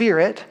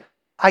Spirit,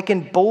 I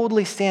can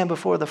boldly stand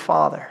before the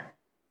Father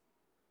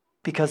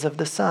because of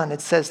the Son.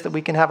 It says that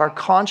we can have our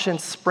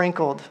conscience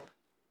sprinkled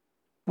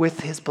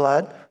with his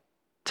blood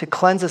to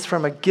cleanse us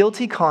from a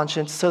guilty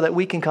conscience so that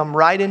we can come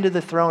right into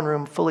the throne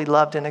room fully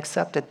loved and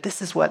accepted.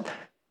 This is what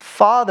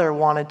Father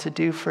wanted to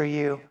do for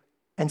you,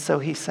 and so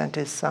he sent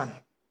his Son.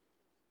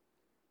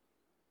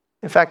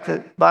 In fact,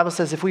 the Bible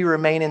says if we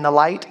remain in the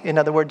light, in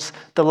other words,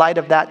 the light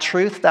of that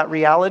truth, that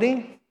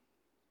reality,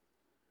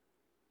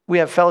 we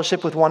have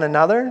fellowship with one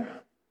another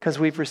because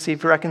we've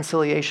received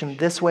reconciliation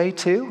this way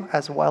too,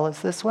 as well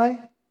as this way.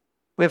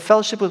 We have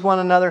fellowship with one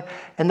another,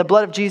 and the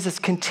blood of Jesus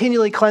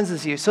continually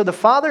cleanses you. So the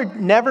Father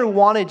never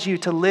wanted you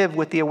to live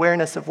with the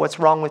awareness of what's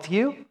wrong with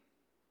you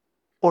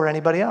or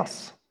anybody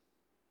else.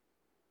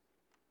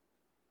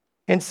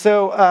 And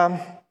so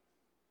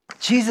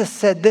Jesus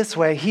said this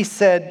way, he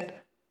said,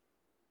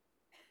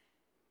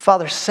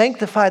 Father,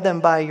 sanctify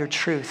them by your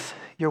truth.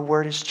 Your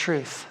word is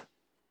truth.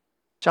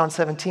 John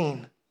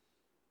 17.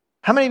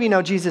 How many of you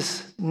know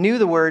Jesus knew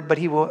the word, but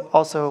he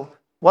also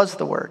was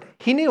the word?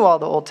 He knew all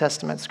the Old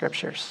Testament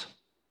scriptures.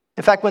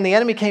 In fact, when the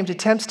enemy came to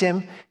tempt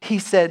him, he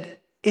said,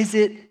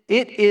 it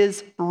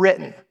is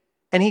written.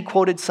 And he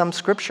quoted some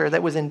scripture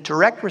that was in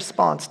direct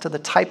response to the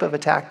type of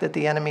attack that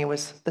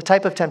the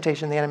type of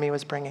temptation the enemy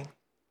was bringing.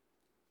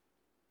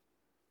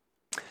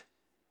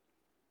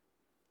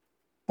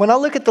 When I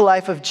look at the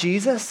life of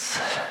Jesus,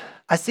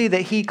 I see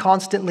that he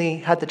constantly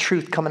had the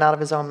truth coming out of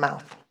his own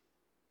mouth.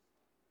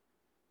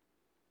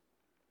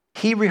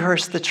 He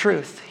rehearsed the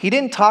truth. He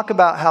didn't talk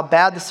about how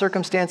bad the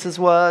circumstances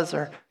was,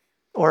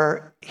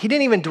 or he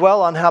didn't even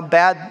dwell on how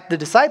bad the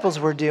disciples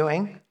were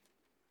doing.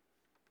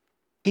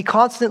 He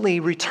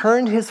constantly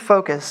returned his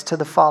focus to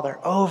the Father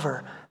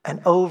over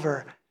and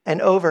over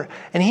and over.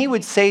 And he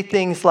would say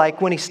things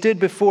like, when he stood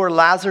before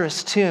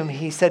Lazarus' tomb,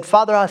 he said,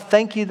 Father, I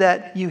thank you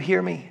that you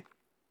hear me.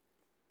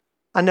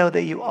 I know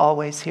that you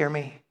always hear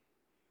me.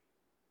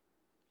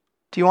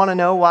 Do you want to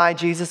know why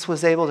Jesus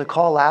was able to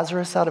call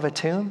Lazarus out of a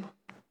tomb?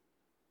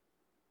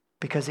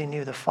 Because he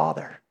knew the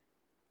Father.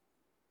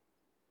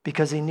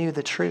 Because he knew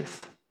the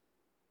truth.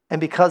 And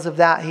because of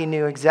that, he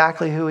knew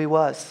exactly who he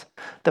was.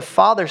 The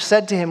Father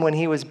said to him when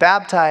he was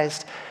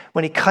baptized,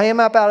 when he came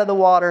up out of the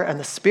water and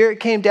the Spirit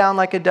came down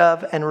like a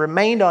dove and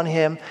remained on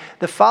him,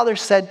 the Father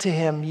said to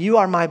him, you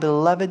are my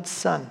beloved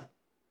Son,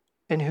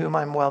 in whom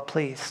I'm well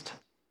pleased.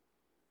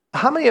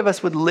 How many of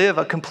us would live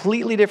a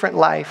completely different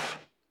life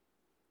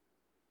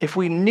if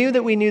we knew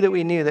that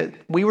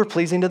we were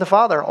pleasing to the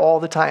Father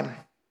all the time?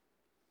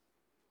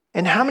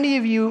 And how many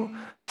of you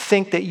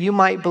think that you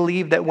might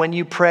believe that when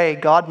you pray,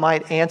 God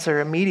might answer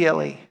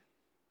immediately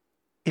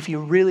if you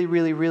really,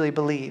 really, really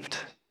believed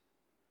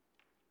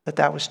that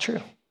that was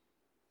true?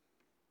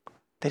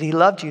 That he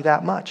loved you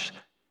that much,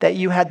 that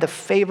you had the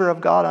favor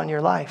of God on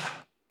your life.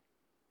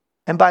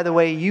 And by the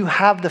way, you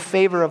have the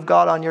favor of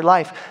God on your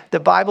life. The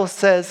Bible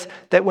says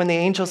that when the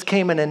angels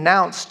came and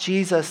announced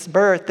Jesus'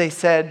 birth, they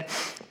said,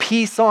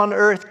 peace on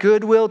earth,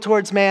 goodwill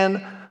towards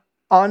man,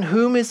 on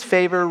whom his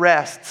favor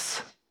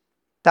rests.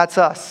 That's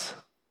us.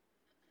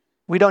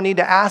 We don't need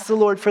to ask the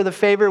Lord for the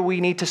favor. We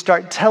need to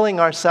start telling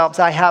ourselves,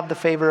 I have the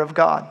favor of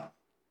God.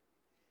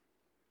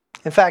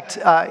 In fact,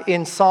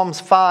 in Psalms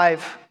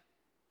 5,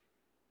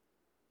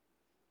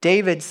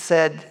 David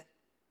said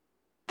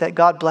that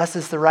God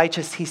blesses the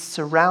righteous. He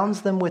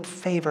surrounds them with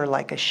favor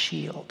like a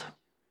shield.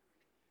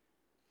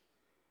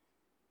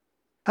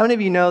 How many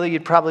of you know that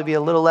you'd probably be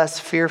a little less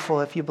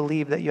fearful if you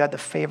believed that you had the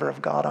favor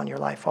of God on your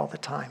life all the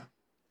time?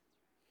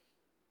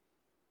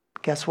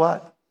 Guess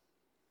what?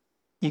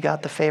 You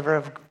got the favor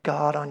of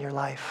God on your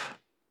life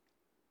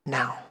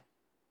now,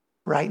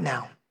 right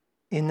now,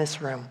 in this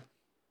room.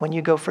 When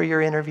you go for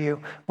your interview,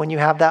 when you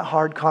have that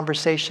hard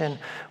conversation,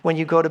 when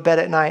you go to bed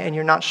at night and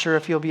you're not sure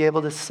if you'll be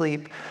able to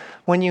sleep,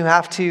 when you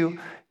have to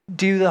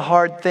do the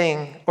hard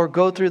thing or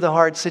go through the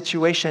hard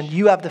situation,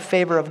 you have the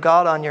favor of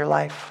God on your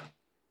life.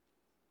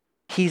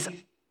 His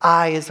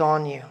eye is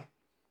on you.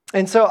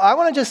 And so I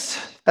want to just,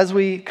 as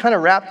we kind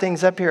of wrap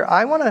things up here,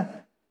 I want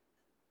to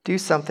do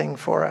something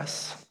for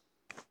us.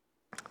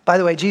 By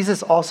the way,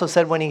 Jesus also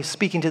said when he's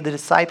speaking to the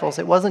disciples,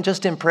 it wasn't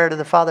just in prayer to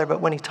the Father, but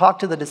when he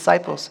talked to the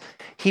disciples,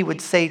 he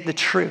would say the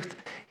truth.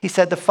 He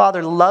said the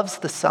Father loves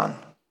the Son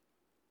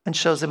and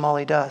shows him all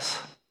he does.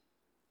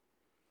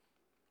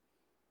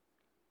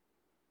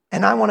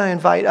 And I want to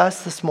invite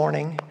us this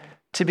morning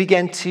to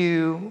begin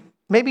to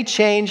maybe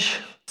change.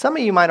 Some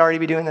of you might already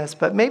be doing this,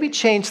 but maybe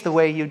change the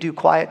way you do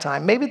quiet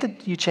time. Maybe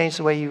you change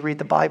the way you read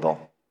the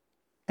Bible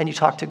and you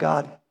talk to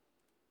God.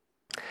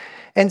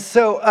 And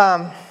so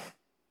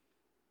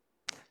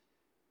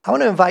I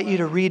want to invite you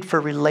to read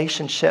for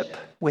relationship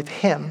with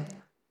him,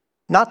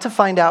 not to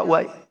find out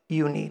what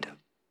you need.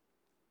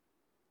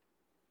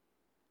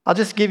 I'll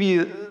just give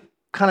you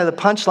kind of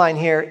the punchline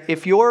here.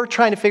 If you're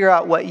trying to figure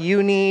out what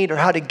you need or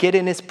how to get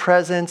in his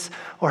presence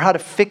or how to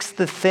fix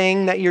the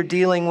thing that you're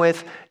dealing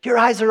with, your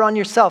eyes are on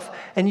yourself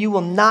and you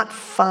will not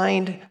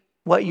find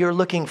what you're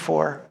looking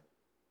for.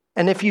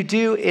 And if you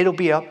do, it'll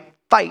be a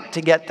fight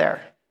to get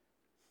there.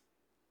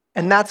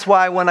 And that's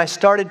why when I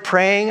started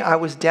praying, I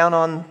was down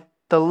on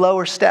the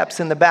lower steps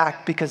in the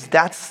back, because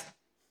that's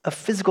a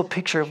physical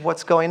picture of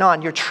what's going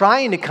on. You're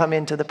trying to come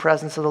into the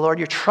presence of the Lord.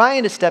 You're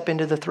trying to step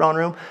into the throne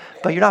room,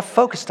 but you're not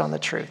focused on the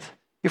truth.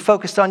 You're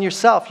focused on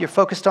yourself. You're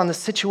focused on the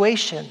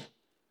situation.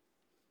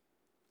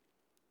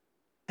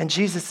 And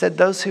Jesus said,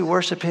 those who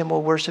worship him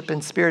will worship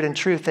in spirit and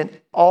truth. And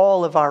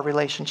all of our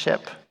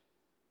relationship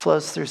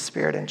flows through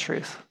spirit and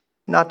truth.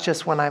 Not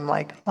just when I'm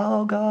like,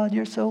 oh God,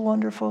 you're so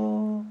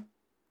wonderful.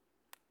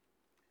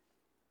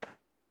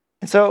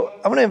 And so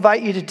I want to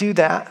invite you to do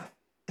that.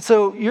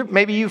 So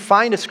maybe you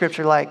find a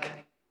scripture like,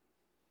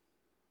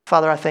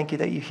 Father, I thank you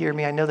that you hear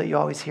me. I know that you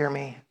always hear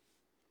me.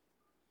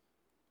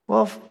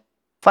 Well,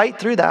 fight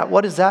through that.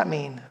 What does that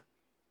mean?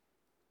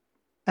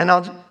 And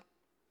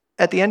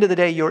at the end of the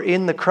day, you're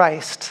in the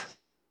Christ.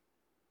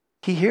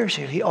 He hears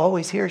you. He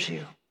always hears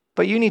you.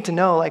 But you need to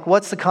know, like,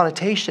 what's the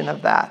connotation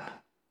of that?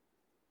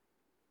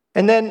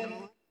 And then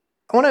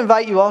I want to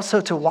invite you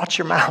also to watch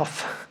your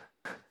mouth.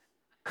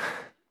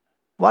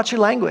 Watch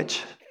your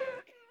language.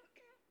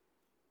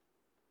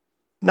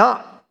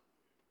 Not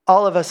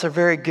all of us are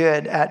very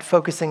good at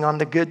focusing on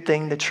the good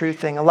thing, the true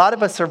thing. A lot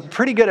of us are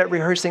pretty good at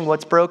rehearsing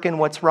what's broken,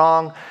 what's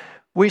wrong.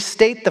 We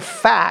state the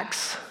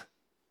facts,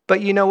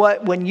 but you know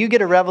what? When you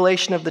get a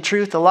revelation of the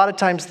truth, a lot of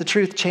times the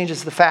truth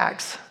changes the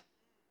facts.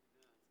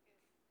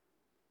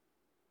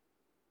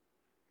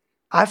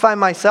 I find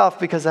myself,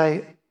 because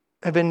I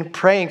have been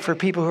praying for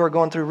people who are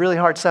going through really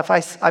hard stuff, I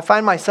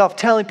find myself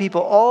telling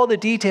people all the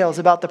details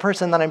about the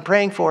person that I'm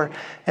praying for,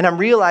 and I'm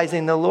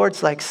realizing the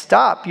Lord's like,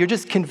 stop, you're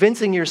just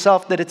convincing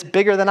yourself that it's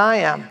bigger than I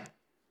am.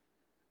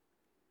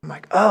 I'm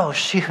like, oh,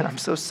 shoot, I'm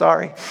so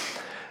sorry.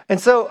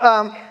 And so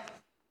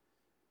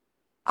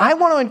I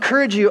want to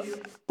encourage you.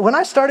 When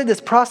I started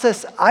this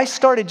process, I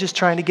started just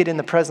trying to get in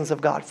the presence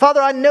of God.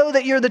 Father, I know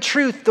that you're the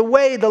truth, the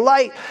way, the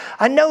light.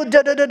 I know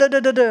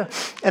da-da-da-da-da-da.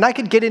 And I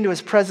could get into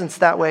his presence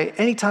that way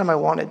anytime I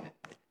wanted.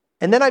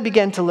 And then I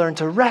began to learn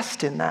to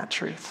rest in that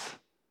truth.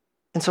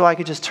 And so I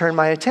could just turn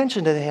my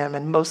attention to him,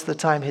 and most of the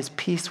time his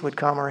peace would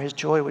come, or his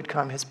joy would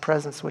come, his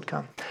presence would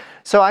come.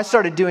 So I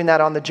started doing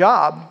that on the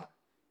job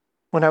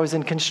when I was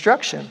in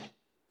construction.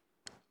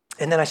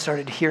 And then I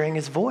started hearing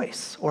his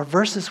voice, or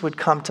verses would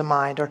come to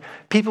mind, or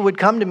people would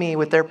come to me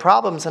with their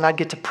problems and I'd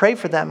get to pray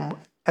for them.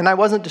 And I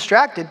wasn't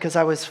distracted because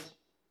I was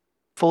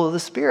full of the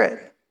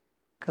Spirit,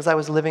 because I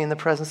was living in the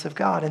presence of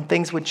God, and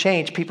things would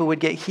change. People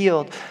would get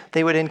healed.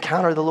 They would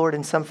encounter the Lord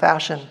in some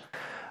fashion.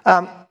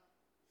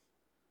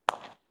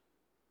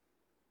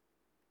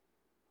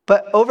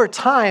 But over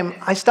time,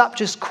 I stopped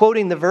just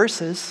quoting the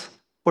verses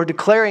or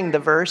declaring the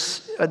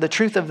verse, or the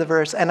truth of the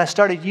verse, and I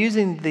started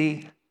using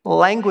the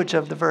language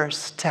of the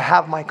verse to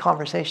have my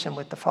conversation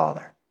with the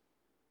Father.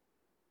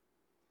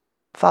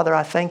 Father,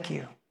 I thank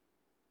you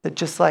that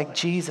just like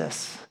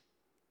Jesus,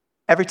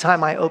 every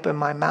time I open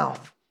my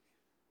mouth,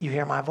 you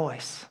hear my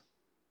voice.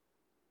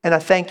 And I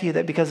thank you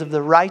that because of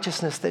the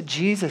righteousness that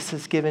Jesus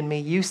has given me,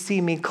 you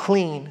see me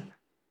clean,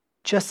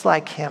 just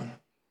like him.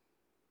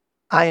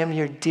 I am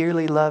your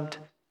dearly loved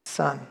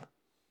son.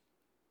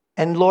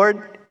 And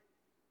Lord,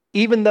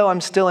 even though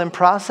I'm still in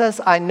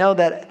process, I know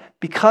that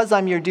because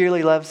I'm your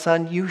dearly loved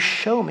son, you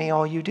show me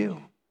all you do.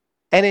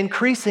 And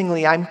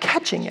increasingly, I'm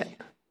catching it.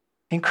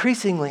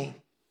 Increasingly,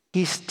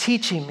 he's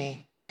teaching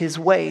me his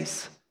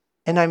ways,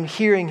 and I'm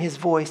hearing his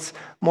voice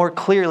more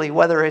clearly,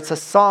 whether it's a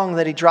song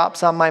that he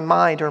drops on my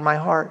mind or my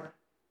heart,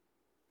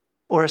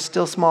 or a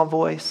still small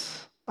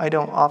voice. I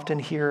don't often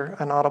hear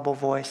an audible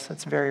voice.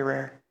 That's very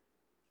rare.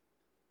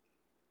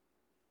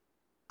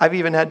 I've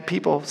even had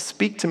people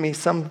speak to me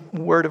some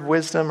word of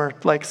wisdom or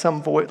like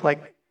some voice,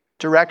 like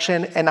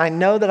direction, and I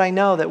know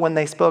that when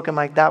they spoke, I'm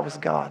like, that was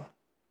God.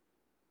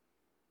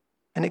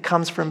 And it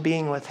comes from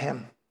being with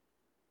him.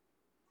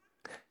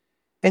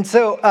 And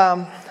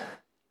so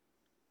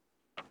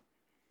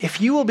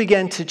if you will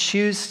begin to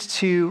choose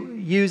to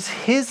use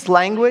his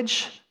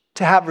language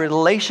to have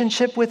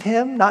relationship with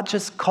him, not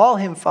just call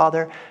him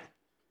Father,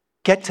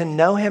 get to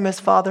know him as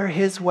Father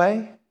his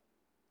way,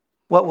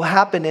 what will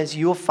happen is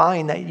you'll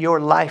find that your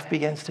life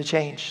begins to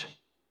change.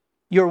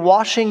 You're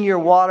washing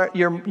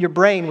your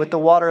brain with the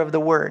water of the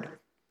word.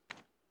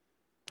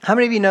 How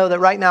many of you know that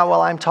right now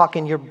while I'm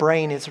talking, your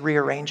brain is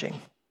rearranging?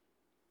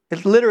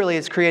 It literally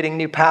is creating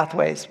new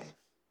pathways,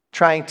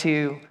 trying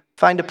to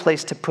find a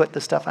place to put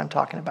the stuff I'm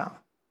talking about.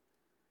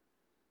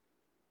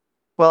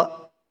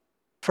 Well,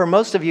 for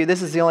most of you,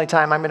 this is the only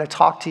time I'm going to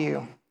talk to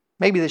you,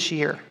 maybe this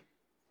year.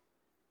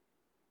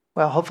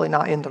 Well, hopefully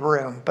not in the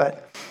room,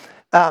 but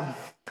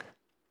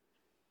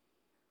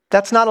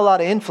that's not a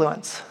lot of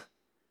influence.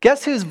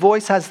 Guess whose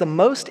voice has the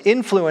most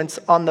influence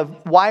on the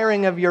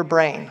wiring of your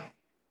brain?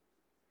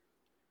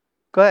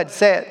 Go ahead,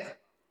 say it.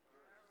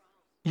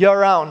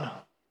 Your own.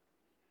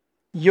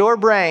 Your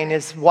brain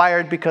is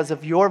wired because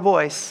of your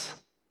voice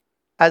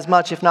as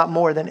much, if not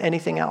more, than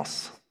anything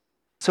else.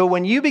 So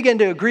when you begin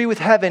to agree with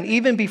heaven,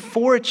 even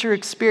before it's your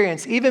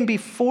experience, even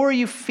before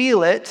you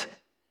feel it,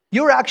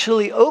 you're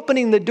actually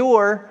opening the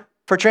door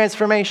for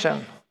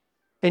transformation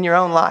in your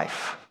own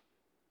life.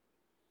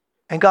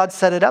 And God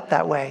set it up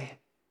that way.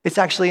 It's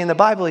actually in the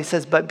Bible. He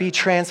says, but be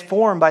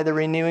transformed by the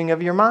renewing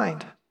of your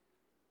mind,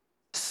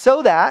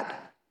 so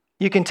that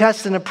you can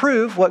test and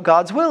approve what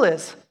God's will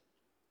is.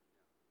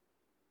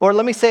 Or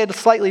let me say it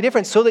slightly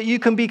different, so that you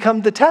can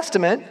become the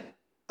testament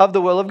of the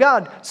will of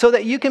God, so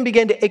that you can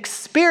begin to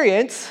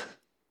experience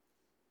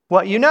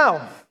what you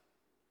know.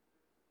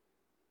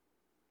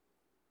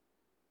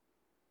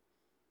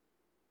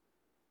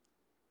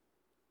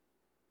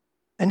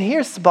 And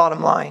here's the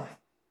bottom line.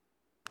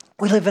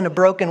 We live in a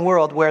broken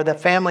world where the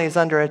family is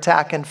under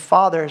attack and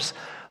fathers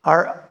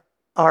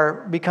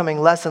are becoming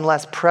less and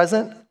less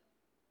present.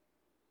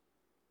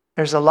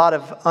 There's a lot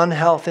of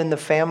unhealth in the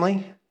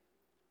family.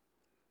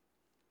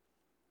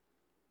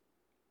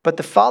 But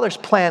the Father's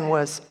plan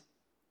was,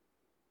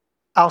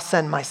 I'll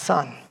send my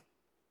son.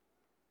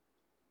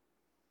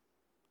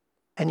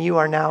 And you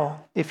are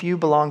now, if you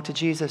belong to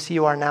Jesus,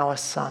 you are now a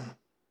son.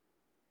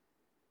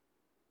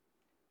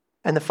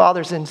 And the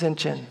Father's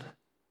intention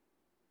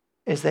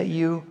is that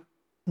you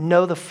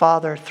know the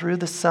Father through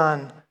the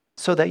Son,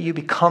 so that you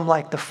become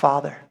like the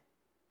Father.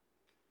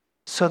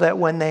 So that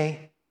when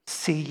they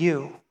see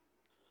you,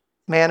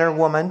 man or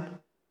woman,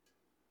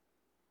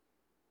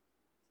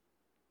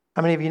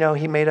 how many of you know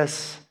He made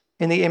us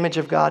in the image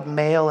of God,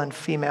 male and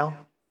female?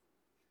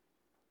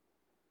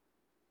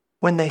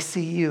 When they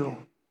see you,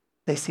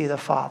 they see the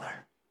Father.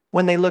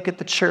 When they look at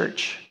the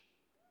church,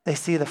 they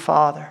see the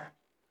Father.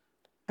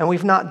 And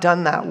we've not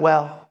done that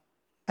well.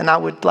 And I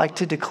would like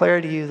to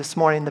declare to you this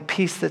morning, the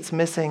piece that's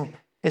missing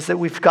is that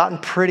we've gotten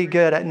pretty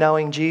good at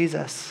knowing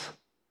Jesus.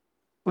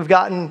 We've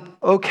gotten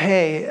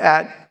okay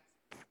at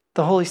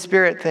the Holy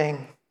Spirit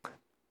thing.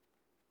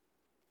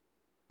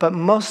 But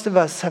most of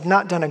us have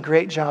not done a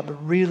great job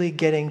of really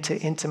getting to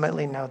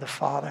intimately know the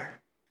Father.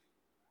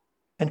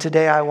 And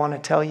today I want to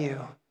tell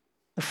you,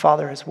 the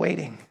Father is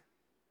waiting.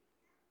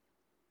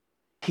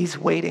 He's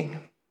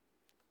waiting.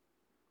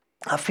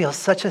 I feel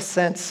such a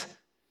sense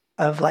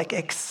of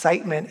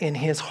excitement in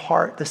His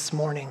heart this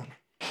morning.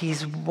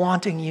 He's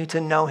wanting you to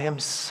know Him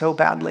so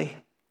badly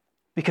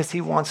because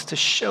He wants to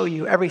show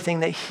you everything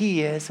that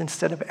He is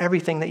instead of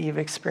everything that you've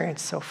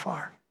experienced so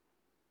far.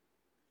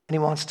 And He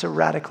wants to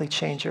radically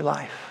change your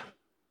life.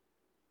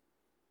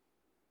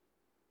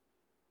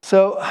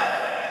 So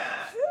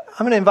I'm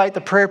going to invite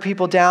the prayer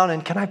people down,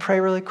 and can I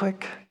pray really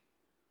quick?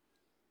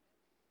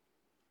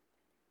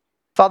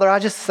 Father, I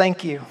just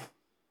thank you.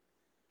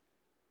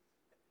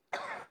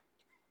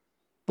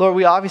 Lord,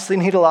 we obviously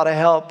need a lot of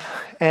help,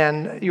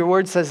 and your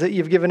word says that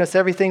you've given us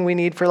everything we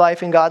need for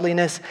life and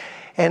godliness.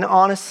 And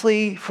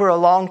honestly, for a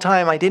long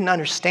time, I didn't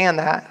understand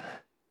that.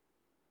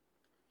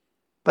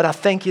 But I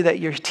thank you that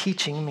you're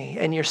teaching me,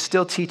 and you're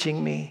still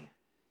teaching me,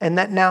 and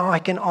that now I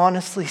can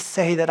honestly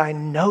say that I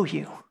know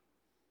you.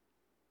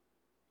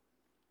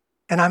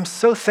 And I'm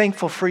so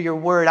thankful for your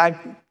word. I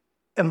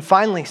am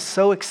finally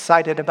so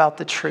excited about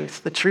the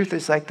truth. The truth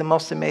is like the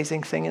most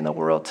amazing thing in the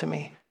world to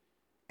me.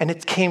 And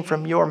it came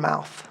from your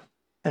mouth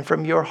and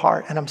from your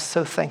heart, and I'm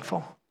so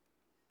thankful.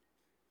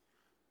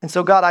 And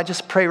so, God, I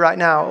just pray right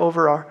now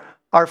over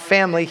our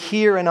family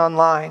here and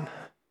online.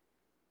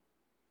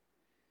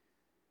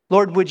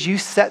 Lord, would you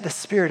set the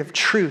spirit of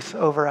truth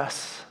over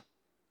us?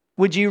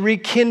 Would you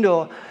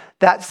rekindle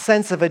that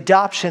sense of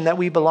adoption that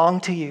we belong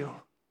to you?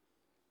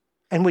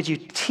 And would you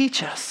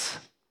teach us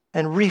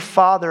and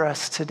refather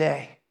us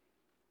today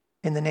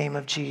in the name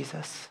of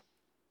Jesus?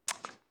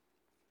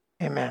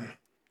 Amen.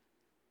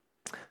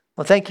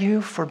 Well, thank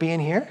you for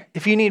being here.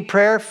 If you need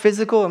prayer,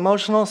 physical,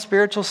 emotional,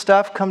 spiritual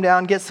stuff, come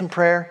down, get some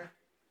prayer.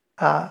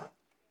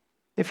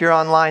 If you're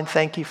online,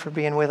 thank you for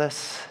being with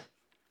us.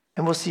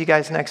 And we'll see you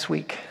guys next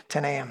week,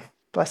 10 a.m.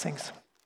 Blessings.